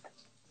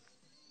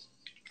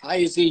 Hi,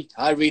 Izzy.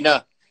 Hi,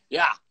 Rena.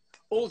 Yeah,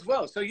 all's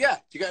well. So, yeah,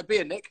 do you get a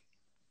beer, Nick?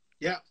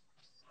 Yeah.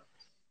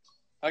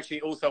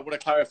 Actually, also, I want to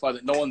clarify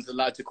that no one's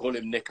allowed to call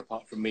him Nick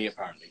apart from me,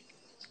 apparently.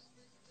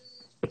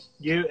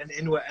 You and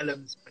Inwa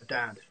Ellam's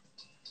dad.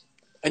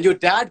 And your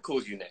dad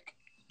calls you Nick?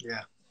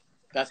 Yeah.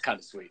 That's kind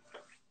of sweet.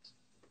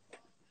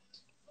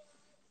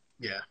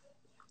 Yeah.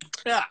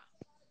 Yeah.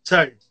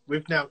 So,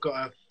 we've now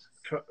got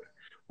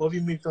what have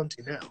you moved on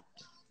to now?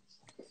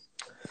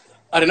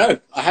 I don't know.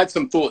 I had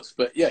some thoughts,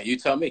 but yeah, you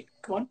tell me.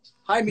 Come on.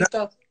 Hi,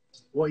 Mita.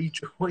 What are you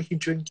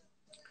drinking?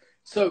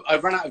 So I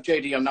ran out of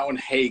JD. I'm now on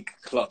Hague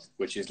Club,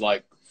 which is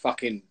like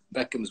fucking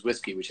Beckham's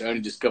whiskey, which I only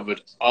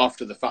discovered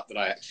after the fact that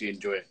I actually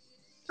enjoy it.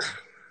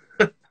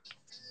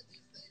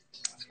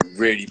 It's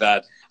really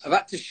bad. I've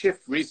had to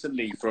shift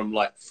recently from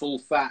like full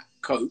fat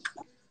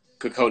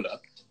Coca-Cola,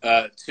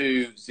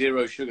 to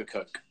zero sugar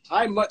Coke.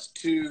 Hi, much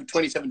to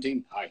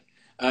 2017. Hi.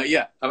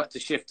 Yeah, I've had to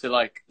shift to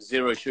like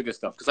zero sugar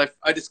stuff because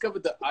I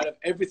discovered that out of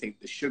everything,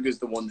 the sugar's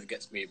the one that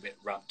gets me a bit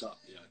ramped up.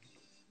 You know?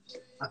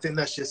 I think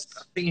you're just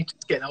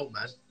getting old,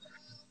 man.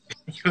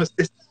 Your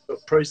system's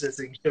got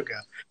processing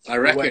sugar. I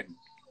reckon.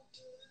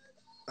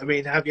 I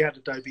mean, have you had a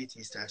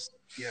diabetes test?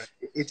 Yeah,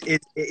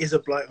 it is a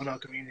blight on our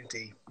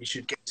community. You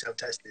should get yourself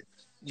tested.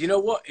 You know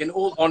what? In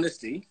all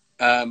honesty,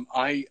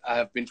 I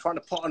have been trying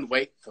to put on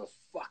weight for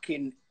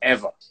fucking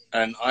ever,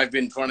 and I've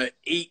been trying to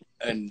eat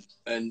and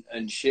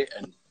shit,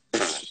 and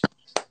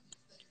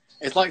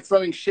it's like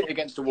throwing shit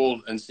against a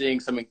wall and seeing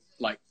something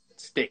like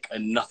stick,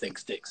 and nothing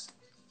sticks.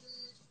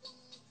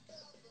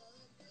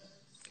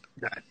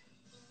 No.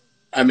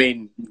 I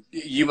mean,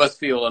 you must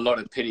feel a lot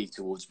of pity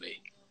towards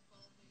me.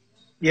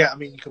 Yeah, I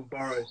mean, you can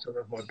borrow some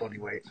of my body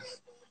weight.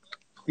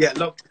 Yeah,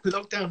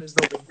 lockdown has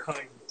not been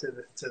kind to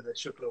the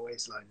Shukla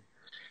waistline.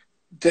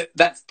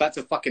 That's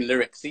a fucking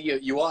lyric. See,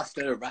 you are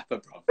still a rapper,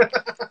 bro.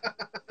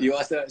 You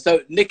are still. So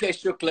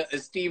Nikesh Shukla,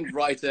 esteemed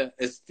writer,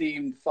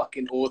 esteemed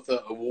fucking author,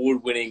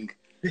 award-winning,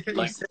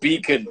 like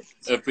beacon.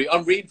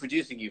 I'm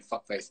reintroducing you,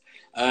 fuckface.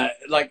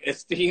 Like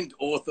esteemed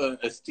author,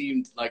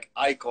 esteemed like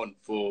icon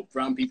for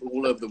brown people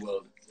all over the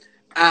world,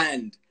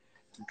 and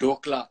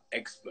Dokla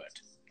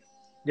expert.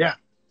 Yeah,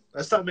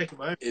 I started making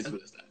my own. Is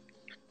what is that?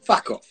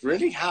 Fuck off!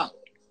 Really? How?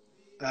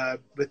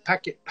 With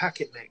packet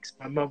mix,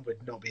 my mum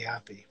would not be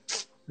happy.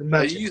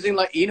 Imagine. Are you using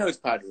like Eno's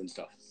powder and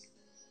stuff?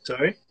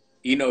 Sorry?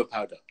 Eno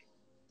powder.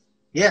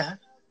 Yeah.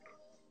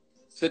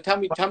 So tell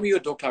me your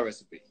Dokla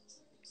recipe.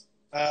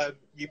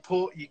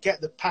 You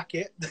get the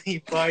packet that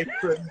you buy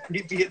from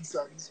BB and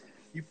Sons.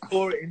 You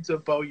pour it into a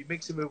bowl. You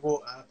mix it with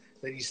water.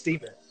 Then you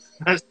steam it.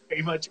 That's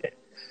pretty much it.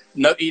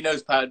 No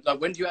Eno's powder.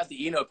 Like, when do you add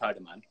the Eno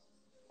powder, man?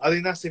 I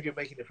think that's if you're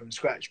making it from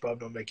scratch, but I'm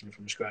not making it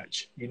from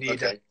scratch. You need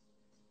okay.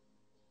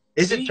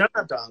 Is it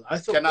Chana dal?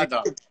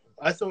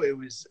 I thought it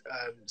was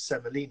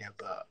semolina,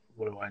 but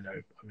what do I know?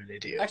 I'm an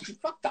idiot. Actually,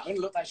 fuck that. I'm going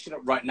to look that shit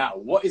up right now.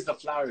 What is the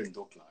flour in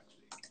Dokla,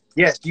 actually?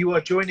 Yes, you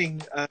are joining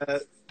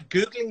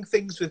Googling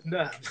things with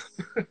Nerm.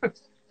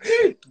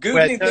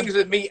 Googling things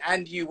with me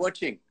and you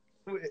watching.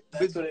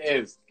 That's what it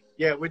is.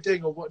 Yeah, we're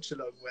doing a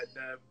watch-along when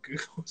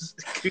Googles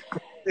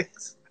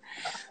things.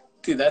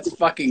 Dude, that's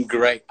fucking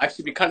great.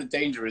 Actually, it'd be kind of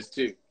dangerous,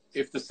 too.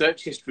 If the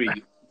search history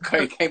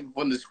came up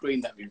on the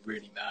screen, that'd be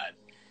really bad.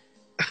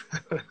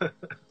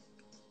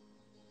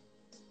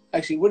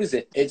 Actually, what is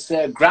it? It's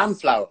gram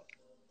flour.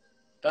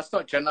 That's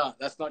not chana.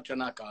 That's not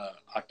chana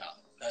atta.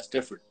 That's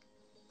different.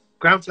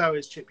 Gram flour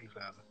is chickpea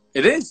flour.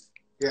 It is?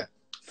 Yeah.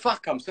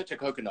 Fuck, I'm such a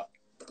coconut.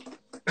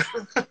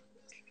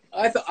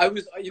 I thought I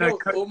was,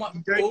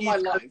 all my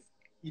life.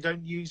 You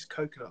don't use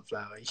coconut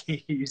flour. You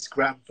use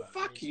gram flour.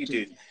 Fuck you,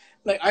 dude.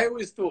 Like, I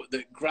always thought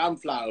that gram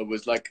flour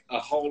was like a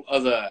whole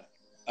other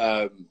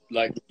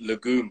like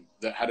legume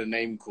that had a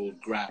name called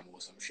gram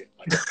or some shit.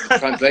 Like the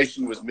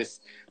translation was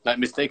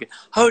mistaken.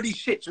 Holy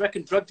shit! Do you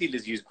reckon drug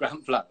dealers use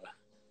gram flour?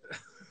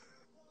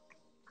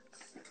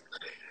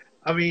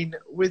 I mean,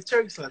 with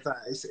jokes like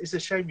that, it's a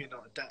shame you're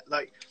not a dad.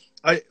 Like,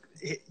 I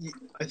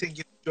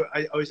think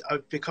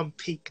I've become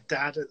peak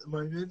dad at the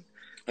moment.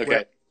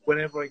 Okay.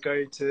 Whenever I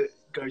go to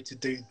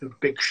do the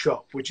big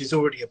shop, which is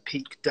already a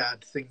peak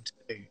dad thing to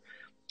do,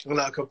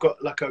 like I've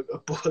got like a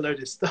load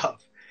of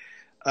stuff.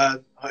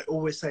 I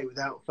always say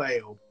without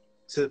fail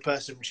to the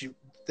person,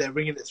 they're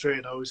ringing it through,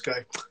 and I always go,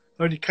 I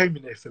only came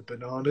in there for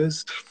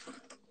bananas.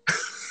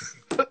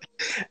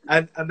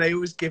 and they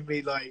always give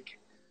me like,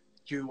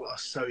 you are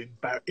so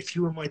embarrassed. If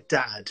you were my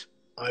dad,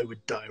 I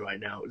would die right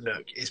now.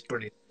 Look, it's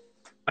brilliant.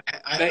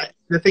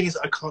 The thing is,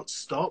 I can't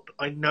stop.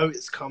 I know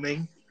it's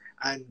coming,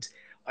 and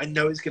I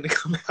know it's going to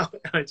come out,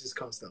 and I just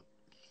can't stop.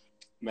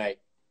 Mate,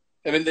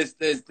 I mean,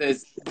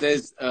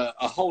 there's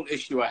a whole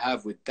issue I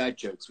have with dad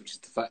jokes, which is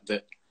the fact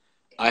that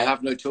I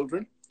have no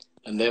children,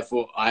 and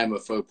therefore I am a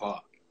faux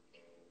pas.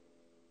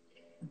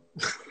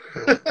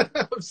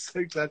 I'm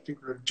so glad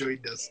people have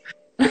joined us.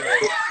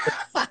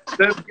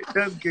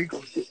 Don't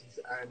Google things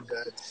and tell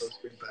us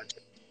really bad.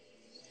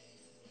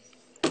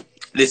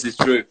 This is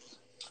true.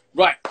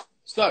 Right.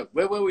 So,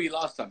 where were we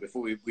last time?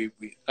 Before we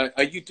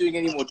are you doing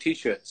any more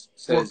T-shirts?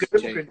 Well,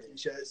 Good Immigrant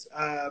T-shirts.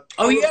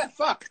 Oh yeah,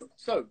 fuck.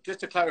 So,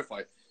 just to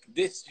clarify,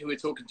 this who we're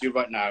talking to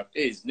right now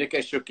is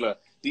Nikesh Shukla,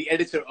 the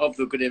editor of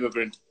the Good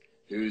Immigrant,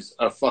 who's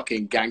a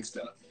fucking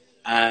gangster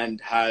and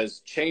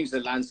has changed the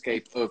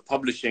landscape of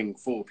publishing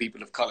for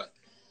people of color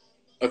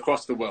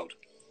across the world.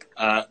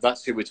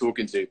 That's who we're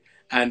talking to.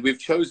 And we've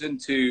chosen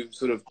to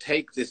sort of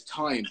take this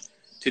time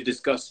to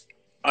discuss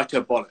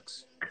utter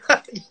bollocks.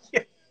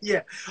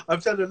 Yeah.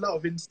 I've done a lot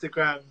of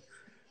Instagram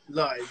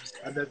lives,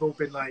 and they've all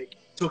been like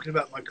talking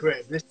about my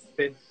career. This has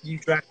been you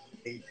dragging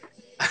me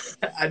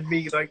and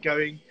me like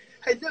going,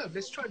 hey, no,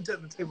 let's try and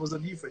turn the tables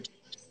on you for a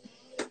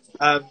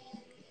change.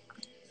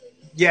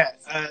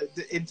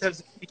 In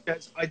terms of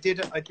T-shirts, I did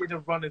a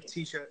run of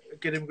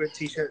Good Immigrant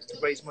T-shirts to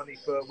raise money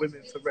for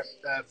women, for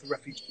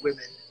refugee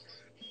women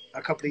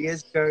a couple of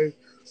years ago.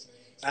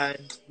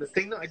 And the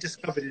thing that I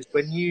discovered is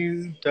when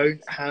you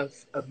don't have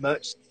a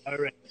merch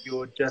supplier and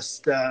you're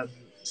just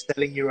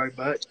selling your own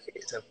merch,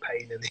 it's a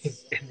pain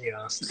in the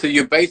ass. So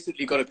you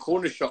basically got a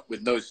corner shop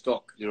with no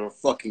stock. You're a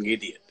fucking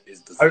idiot,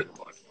 is the thing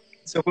part.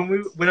 So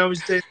when I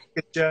was doing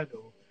the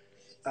journal,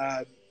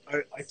 I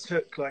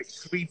took like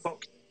 3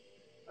 boxes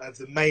of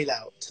the mail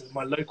out to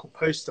my local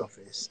post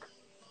office,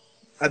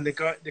 and the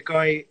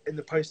guy in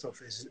the post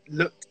office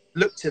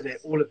looked at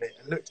it, all of it,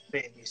 and looked at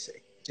me, and he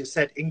just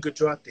said in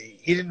Gujarati.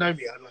 He didn't know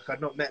me.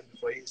 I'd not met him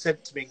before. He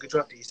said to me in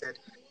Gujarati, he said,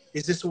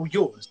 "Is this all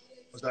yours?"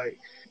 I was like,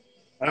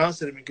 and I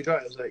answered him in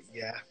Gujarati. I was like,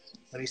 "Yeah."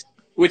 And he said,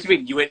 "What do you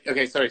mean? You went?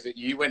 Okay, sorry. So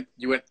you went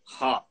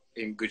ha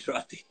in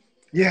Gujarati."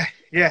 Yeah.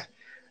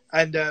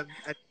 And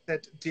he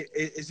said,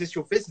 "Is this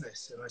your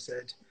business?" And I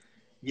said,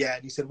 "Yeah."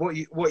 And he said, "What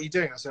are you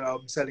doing?" I said,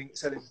 "I'm selling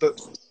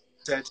books." He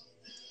said,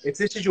 "If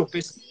this is your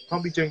business, you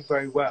can't be doing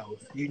very well.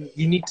 You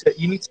need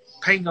to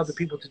paying other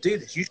people to do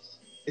this. You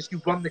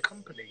run the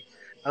company."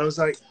 And I was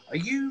like, "Are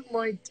you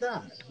my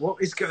dad?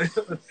 What is going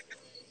on?"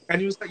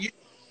 And he was like, "You're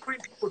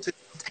putting people to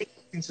take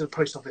things to the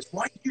post office.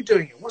 Why are you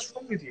doing it? What's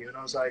wrong with you?" And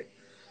I was like,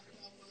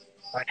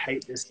 "I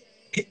hate this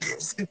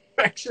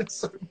interaction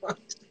so much."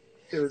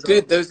 It was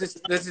Dude,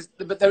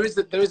 but there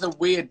is a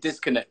weird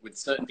disconnect with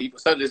certain people.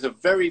 So there's a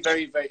very,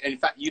 very, very, and in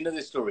fact, you know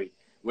this story.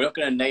 We're not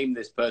going to name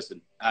this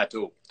person at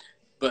all,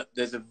 but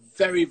there's a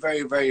very,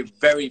 very, very,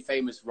 very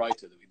famous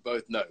writer that we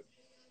both know,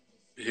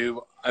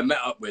 who I met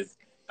up with,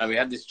 and we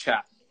had this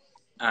chat,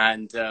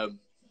 and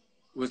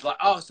was like,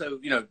 "Oh, so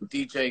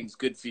DJing's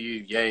good for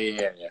you?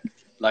 Yeah.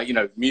 Like,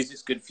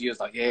 music's good for you." I was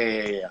like,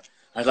 "Yeah.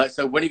 I was like,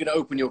 "So when are you going to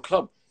open your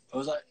club?" I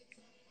was like,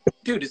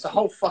 "Dude, it's a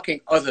whole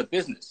fucking other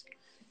business."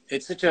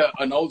 It's such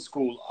an old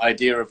school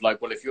idea of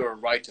like, well, if you're a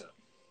writer,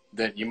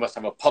 then you must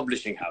have a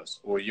publishing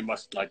house, or you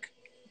must like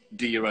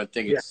do your own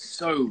thing. Yeah. It's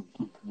so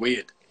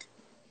weird.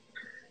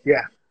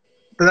 Yeah,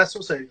 but that's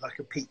also like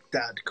a peak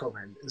dad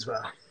comment as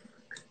well.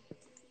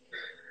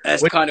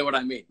 That's kind of what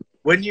I mean.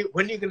 When you're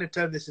going to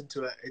turn this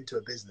into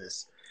a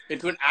business,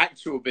 Into an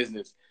actual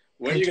business,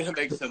 when are you going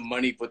to make some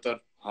money? Put on,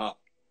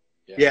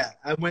 Yeah,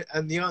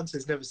 and the answer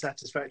is never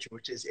satisfactory,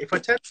 which is if I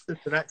turned this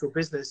into an actual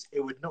business, it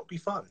would not be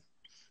fun.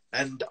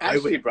 And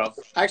actually,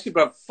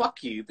 bro,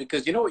 fuck you,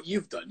 because you know what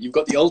you've done? You've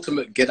got the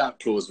ultimate get out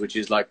clause, which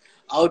is like,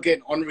 I'll get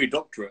an honorary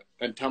doctorate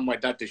and tell my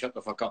dad to shut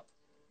the fuck up.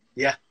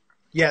 Yeah,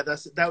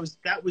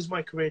 that was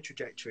my career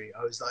trajectory.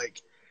 I was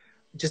like,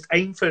 just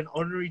aim for an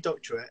honorary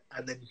doctorate,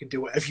 and then you can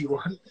do whatever you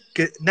want.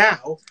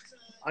 Now,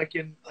 I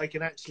can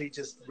actually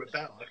just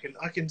rebel.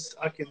 I can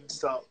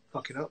start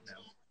fucking up now.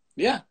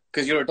 Yeah,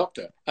 because you're a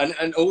doctor,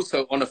 and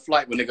also on a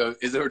flight when they go,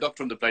 "Is there a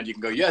doctor on the plane?" You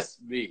can go, "Yes,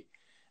 me,"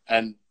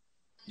 and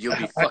you'll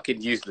be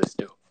fucking useless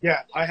still.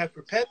 Yeah, I have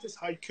prepared this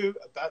haiku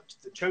about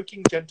the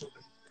choking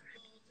gentleman.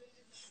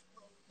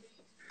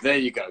 There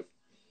you go.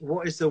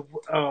 What is the...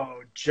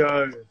 Oh,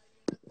 Joe.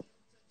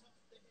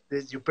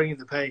 You're bringing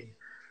the pain.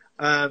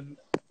 I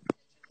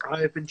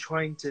have been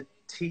trying to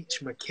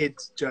teach my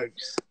kids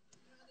jokes.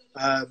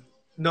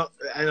 And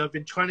I've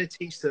been trying to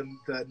teach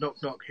them the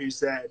knock knock, who's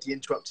there, the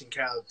interrupting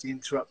cow, the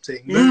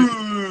interrupting...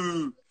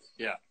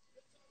 Yeah.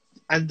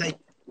 And they...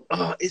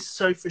 Oh, it's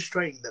so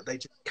frustrating that they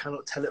just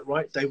cannot tell it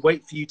right. They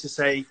wait for you to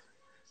say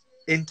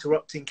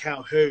interrupting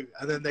cow who,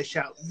 and then they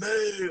shout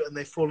moo, and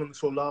they fall on the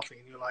floor laughing,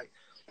 and you're like,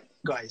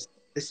 guys,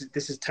 this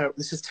is terrible.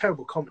 This is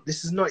terrible comment.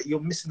 This is not.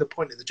 You're missing the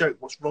point of the joke.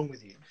 What's wrong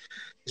with you?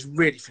 It's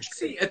really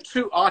frustrating. See, a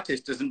true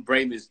artist doesn't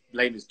blame his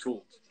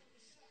tools.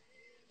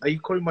 Are you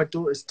calling my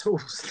daughters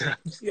tools?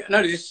 Yeah, no,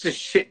 it's a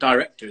shit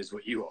director, is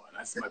what you are.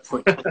 That's my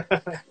point.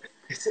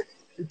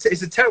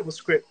 It's a terrible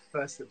script,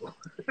 first of all.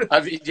 I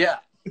mean, yeah.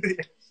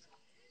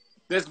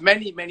 There's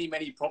many, many,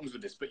 many problems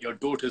with this, but your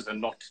daughters are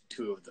not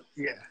two of them.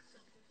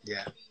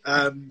 Yeah.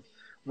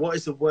 What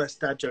is the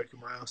worst dad joke in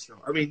my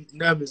arsenal? I mean,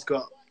 Nerm has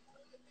got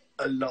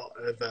a lot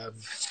of...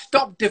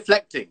 Stop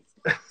deflecting.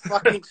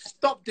 Fucking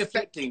stop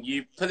deflecting,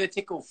 you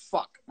political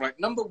fuck. Right,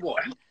 number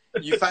one,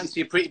 you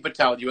fancy Priti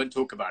Patel, you won't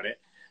talk about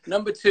it.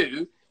 Number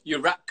two,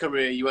 your rap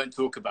career, you won't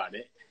talk about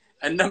it.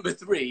 And number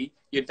three,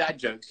 your dad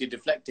jokes, you're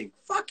deflecting.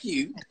 Fuck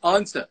you.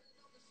 Answer.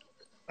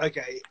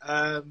 Okay.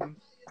 I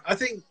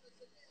think...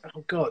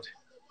 Oh, God.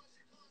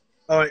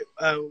 All right.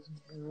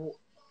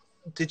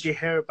 Did you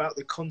hear about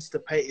the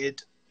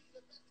constipated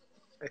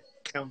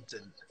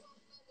accountant?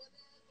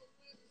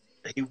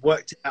 He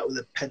worked it out with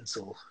a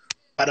pencil.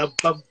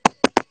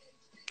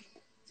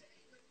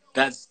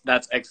 That's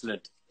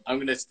excellent. I'm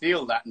going to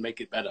steal that and make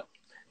it better.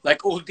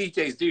 Like all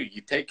DJs do.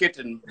 You take it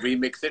and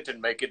remix it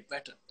and make it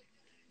better.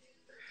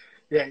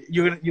 Yeah,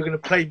 you're gonna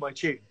play my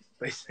tune,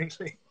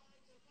 basically.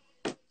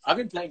 I've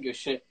been playing your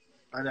shit.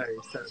 I know,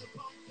 it's terrible.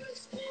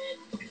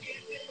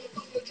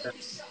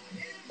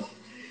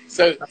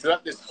 So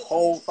throughout this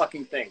whole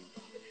fucking thing,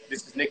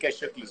 this is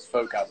Nikesh Shukla's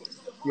folk album.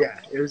 Yeah,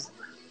 it was.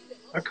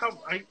 I can't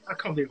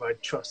believe I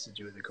trusted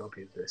you with a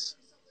copy of this.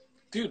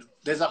 Dude,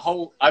 there's a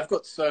whole... I've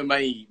got so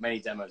many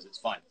demos, it's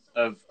fine.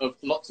 Of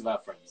lots of our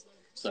friends,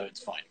 so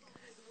it's fine.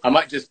 I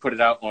might just put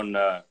it out on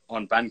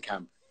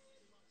Bandcamp.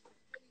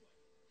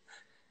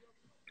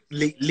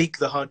 Leak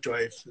the hard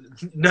drive.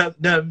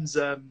 Nerm's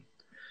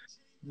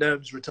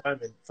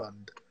retirement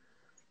fund.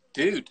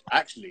 Dude,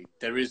 actually,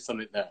 there is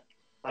something there.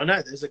 I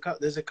know there's a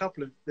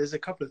couple of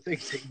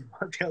things that you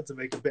might be able to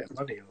make a bit of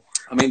money on.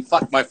 I mean,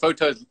 fuck, my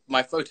photo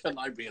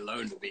library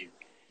alone would be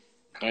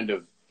kind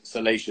of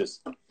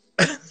salacious.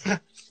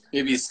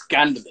 Maybe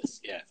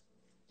scandalous, yeah.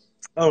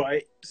 All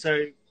right,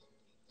 so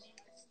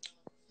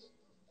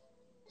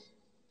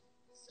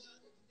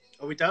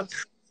are we done?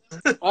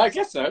 I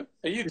guess so.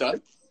 Are you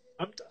done?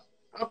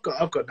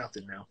 I've got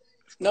nothing now.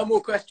 No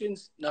more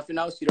questions? Nothing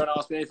else? You don't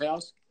ask me anything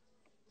else?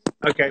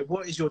 Okay,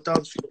 what is your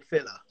dance floor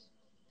filler?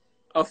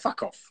 Oh,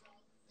 fuck off.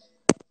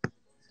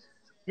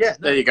 Yeah.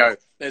 No. There you go.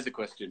 There's a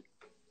question.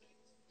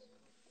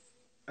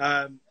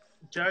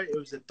 Joe, it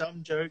was a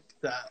dumb joke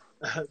that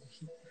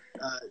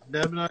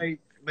Nerm and I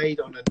made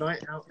on a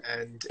night out,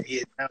 and he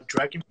is now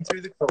dragging me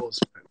through the coals.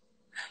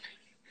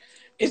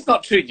 It's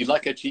not true. You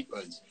like her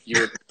cheekbones.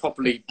 You were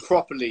properly,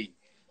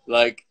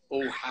 like,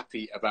 all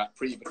happy about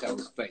Priti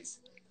Patel's face.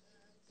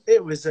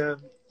 It was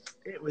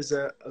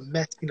a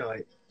messy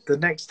night. The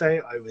next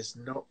day, I was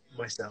not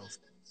myself.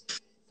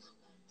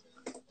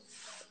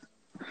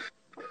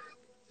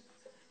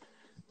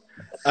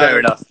 Fair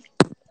enough.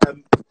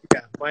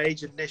 Yeah, my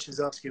agent Nish is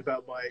asking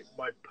about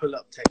my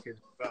pull-up ticket.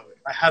 Well,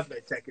 I have no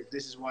ticket.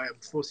 This is why I'm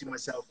forcing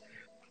myself.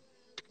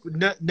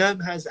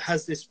 Nerm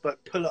has this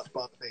like pull-up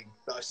bar thing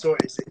that I saw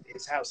at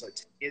his house like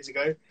 10 years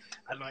ago,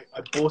 and I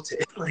bought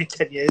it in like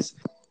 10 years,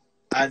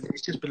 and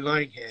it's just been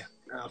lying here.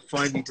 And I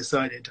finally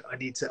decided I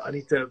need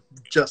to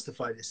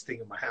justify this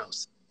thing in my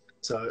house.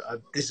 So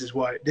this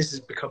has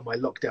become my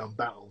lockdown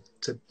battle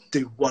to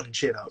do one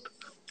chin-up.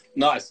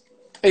 Nice.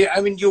 Hey,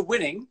 I mean, you're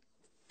winning,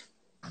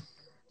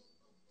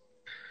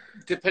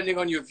 depending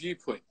on your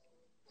viewpoint.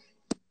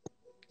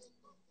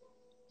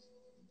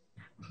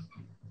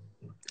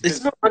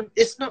 It's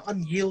not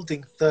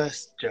unyielding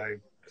thirst, Joe.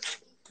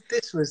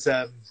 This was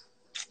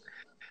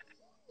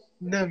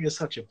no, you're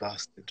such a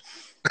bastard.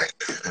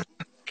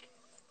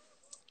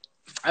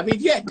 I mean,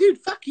 yeah, dude,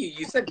 fuck you.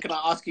 You said, can I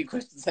ask you a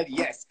question? I said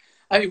yes.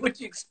 I mean, what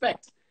do you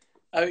expect?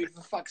 I mean,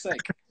 for fuck's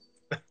sake.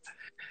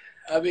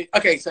 I mean,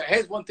 okay, so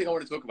here's one thing I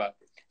want to talk about.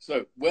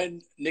 So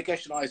when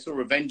Nikesh and I saw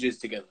Avengers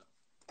together,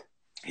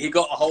 he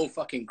got a whole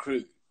fucking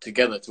crew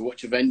together to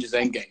watch Avengers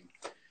Endgame.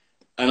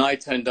 And I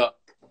turned up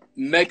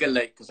mega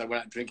late because I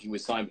went out drinking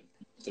with Simon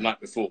the night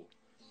before.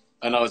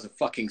 And I was a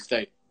fucking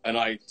state. And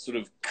I sort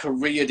of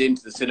careered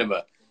into the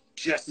cinema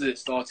just as it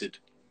started.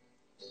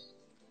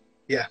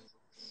 Yeah.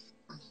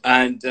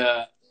 And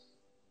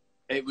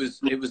it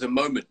was a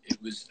moment. It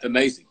was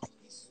amazing.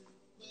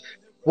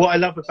 What I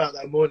love about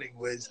that morning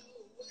was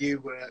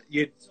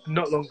you'd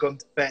not long gone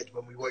to bed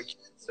when we woke you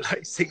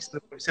like 7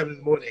 in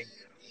the morning,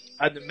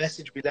 and the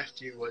message we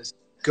left you was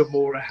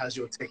Gamora has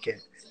your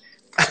ticket.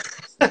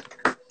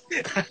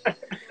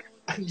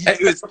 And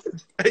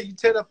you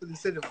turned up in the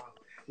cinema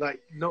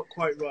like not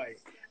quite right.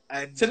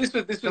 And so this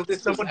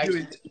was someone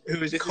actually, who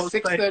was this is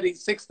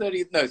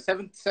 6:30, no,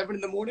 7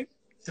 in the morning.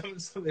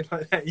 Something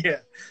like that, yeah.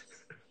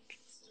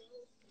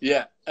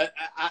 Yeah,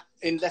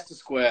 in Leicester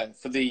Square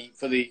for the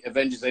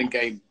Avengers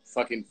Endgame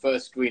fucking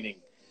first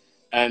screening,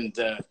 and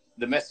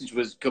the message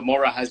was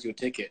Gamora has your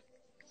ticket.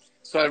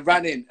 So I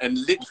ran in, and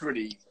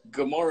literally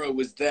Gamora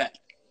was there,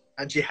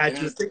 and she had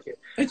your ticket.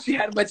 And she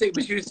had my ticket,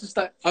 but she was just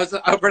like, I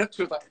ran up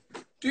to her like,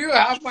 "Do you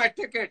have my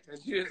ticket?" And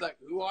she was like,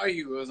 "Who are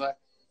you?" I was like,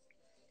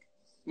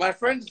 "My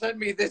friend sent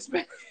me this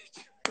message."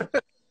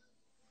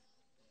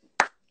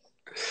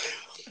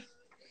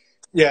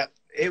 Yeah,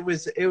 it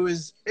was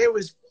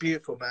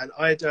beautiful, man.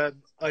 I'd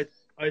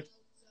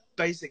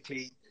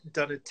basically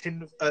done a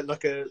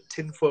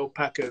tinfoil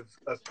pack of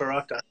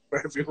paratha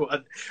for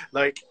everyone,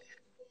 like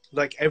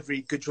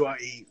every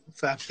Gujarati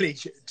family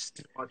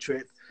on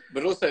trip.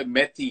 But also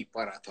methi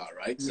paratha,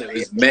 right? So it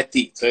was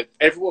methi, so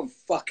everyone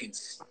fucking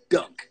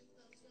stunk.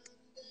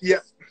 Yeah.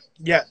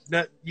 Yeah,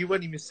 no, you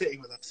weren't even sitting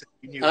with us.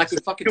 You knew. And I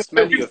could fucking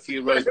smell you a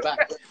few rows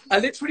back. I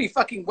literally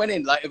fucking went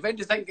in, like,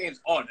 Avengers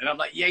Endgame's on, and I'm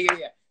like, yeah.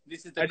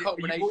 This is the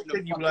combination of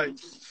fucking... like,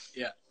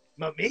 yeah.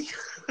 Mummy?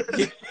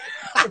 Yeah.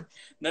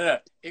 No.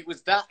 It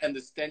was that and the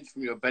stench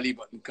from your belly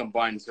button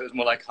combined, so it was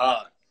more like,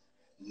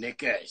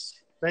 Nikesh.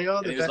 They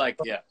are the best. It was like,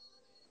 yeah.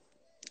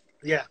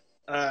 Yeah.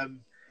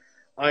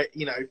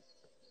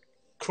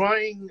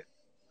 Crying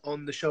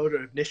on the shoulder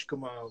of Nish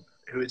Kumar,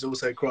 who is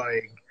also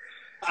crying.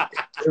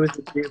 It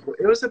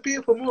was a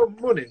beautiful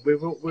morning. We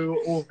were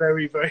all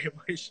very, very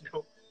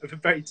emotional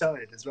and very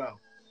tired as well.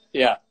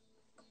 Yeah.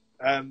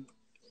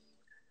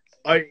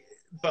 I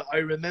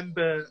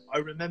remember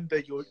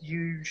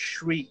you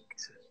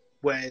shrieked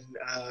when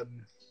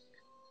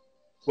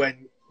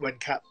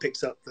Kat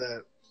picks up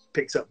the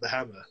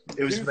hammer.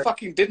 It was Who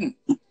fucking didn't?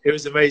 It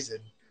was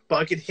amazing. But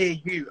I could hear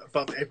you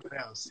above everyone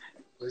else.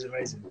 It was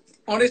amazing.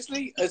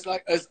 Honestly, as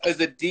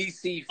a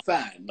DC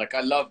fan, like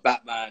I love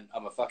Batman.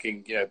 I'm a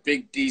fucking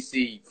big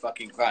DC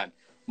fucking fan.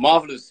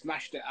 Marvel has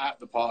smashed it out of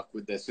the park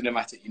with their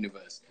cinematic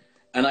universe,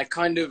 and I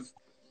kind of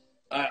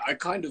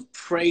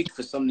prayed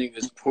for something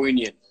as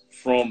poignant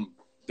from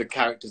the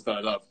characters that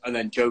I love, and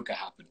then Joker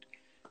happened,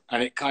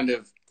 and it kind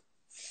of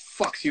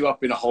fucks you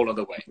up in a whole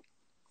other way.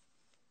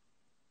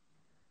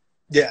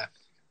 Yeah.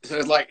 So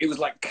it was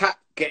like Cat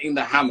getting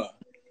the hammer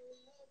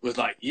was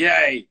like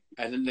yay,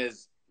 and then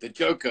there's the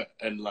Joker,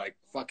 and like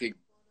fucking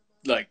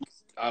like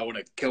I want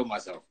to kill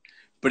myself,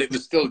 but it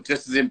was still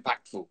just as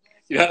impactful.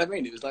 You know what I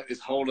mean? It was like this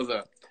whole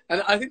other,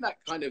 and I think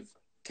that kind of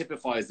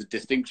typifies the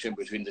distinction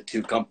between the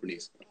two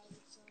companies.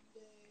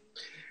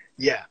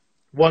 Yeah,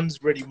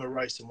 one's really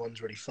morose and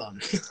one's really fun.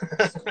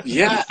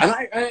 Yeah, and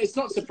it's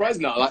not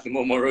surprising that I like the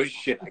more morose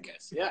shit, I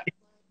guess. Yeah,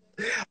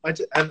 I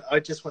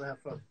just want to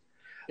have fun.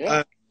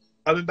 Yeah,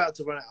 I'm about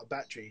to run out of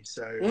battery,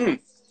 so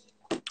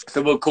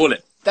so we'll call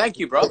it. Thank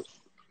you, bro.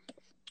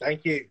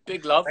 Thank you.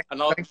 Big love,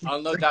 and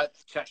I'll no doubt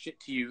chat shit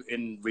to you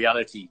in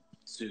reality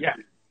soon. Yeah.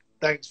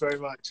 Thanks very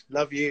much.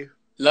 Love you.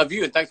 Love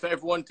you, and thanks for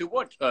everyone to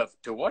watch.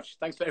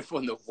 Thanks for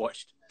everyone that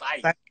watched.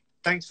 Bye.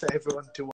 Thanks for everyone to watch.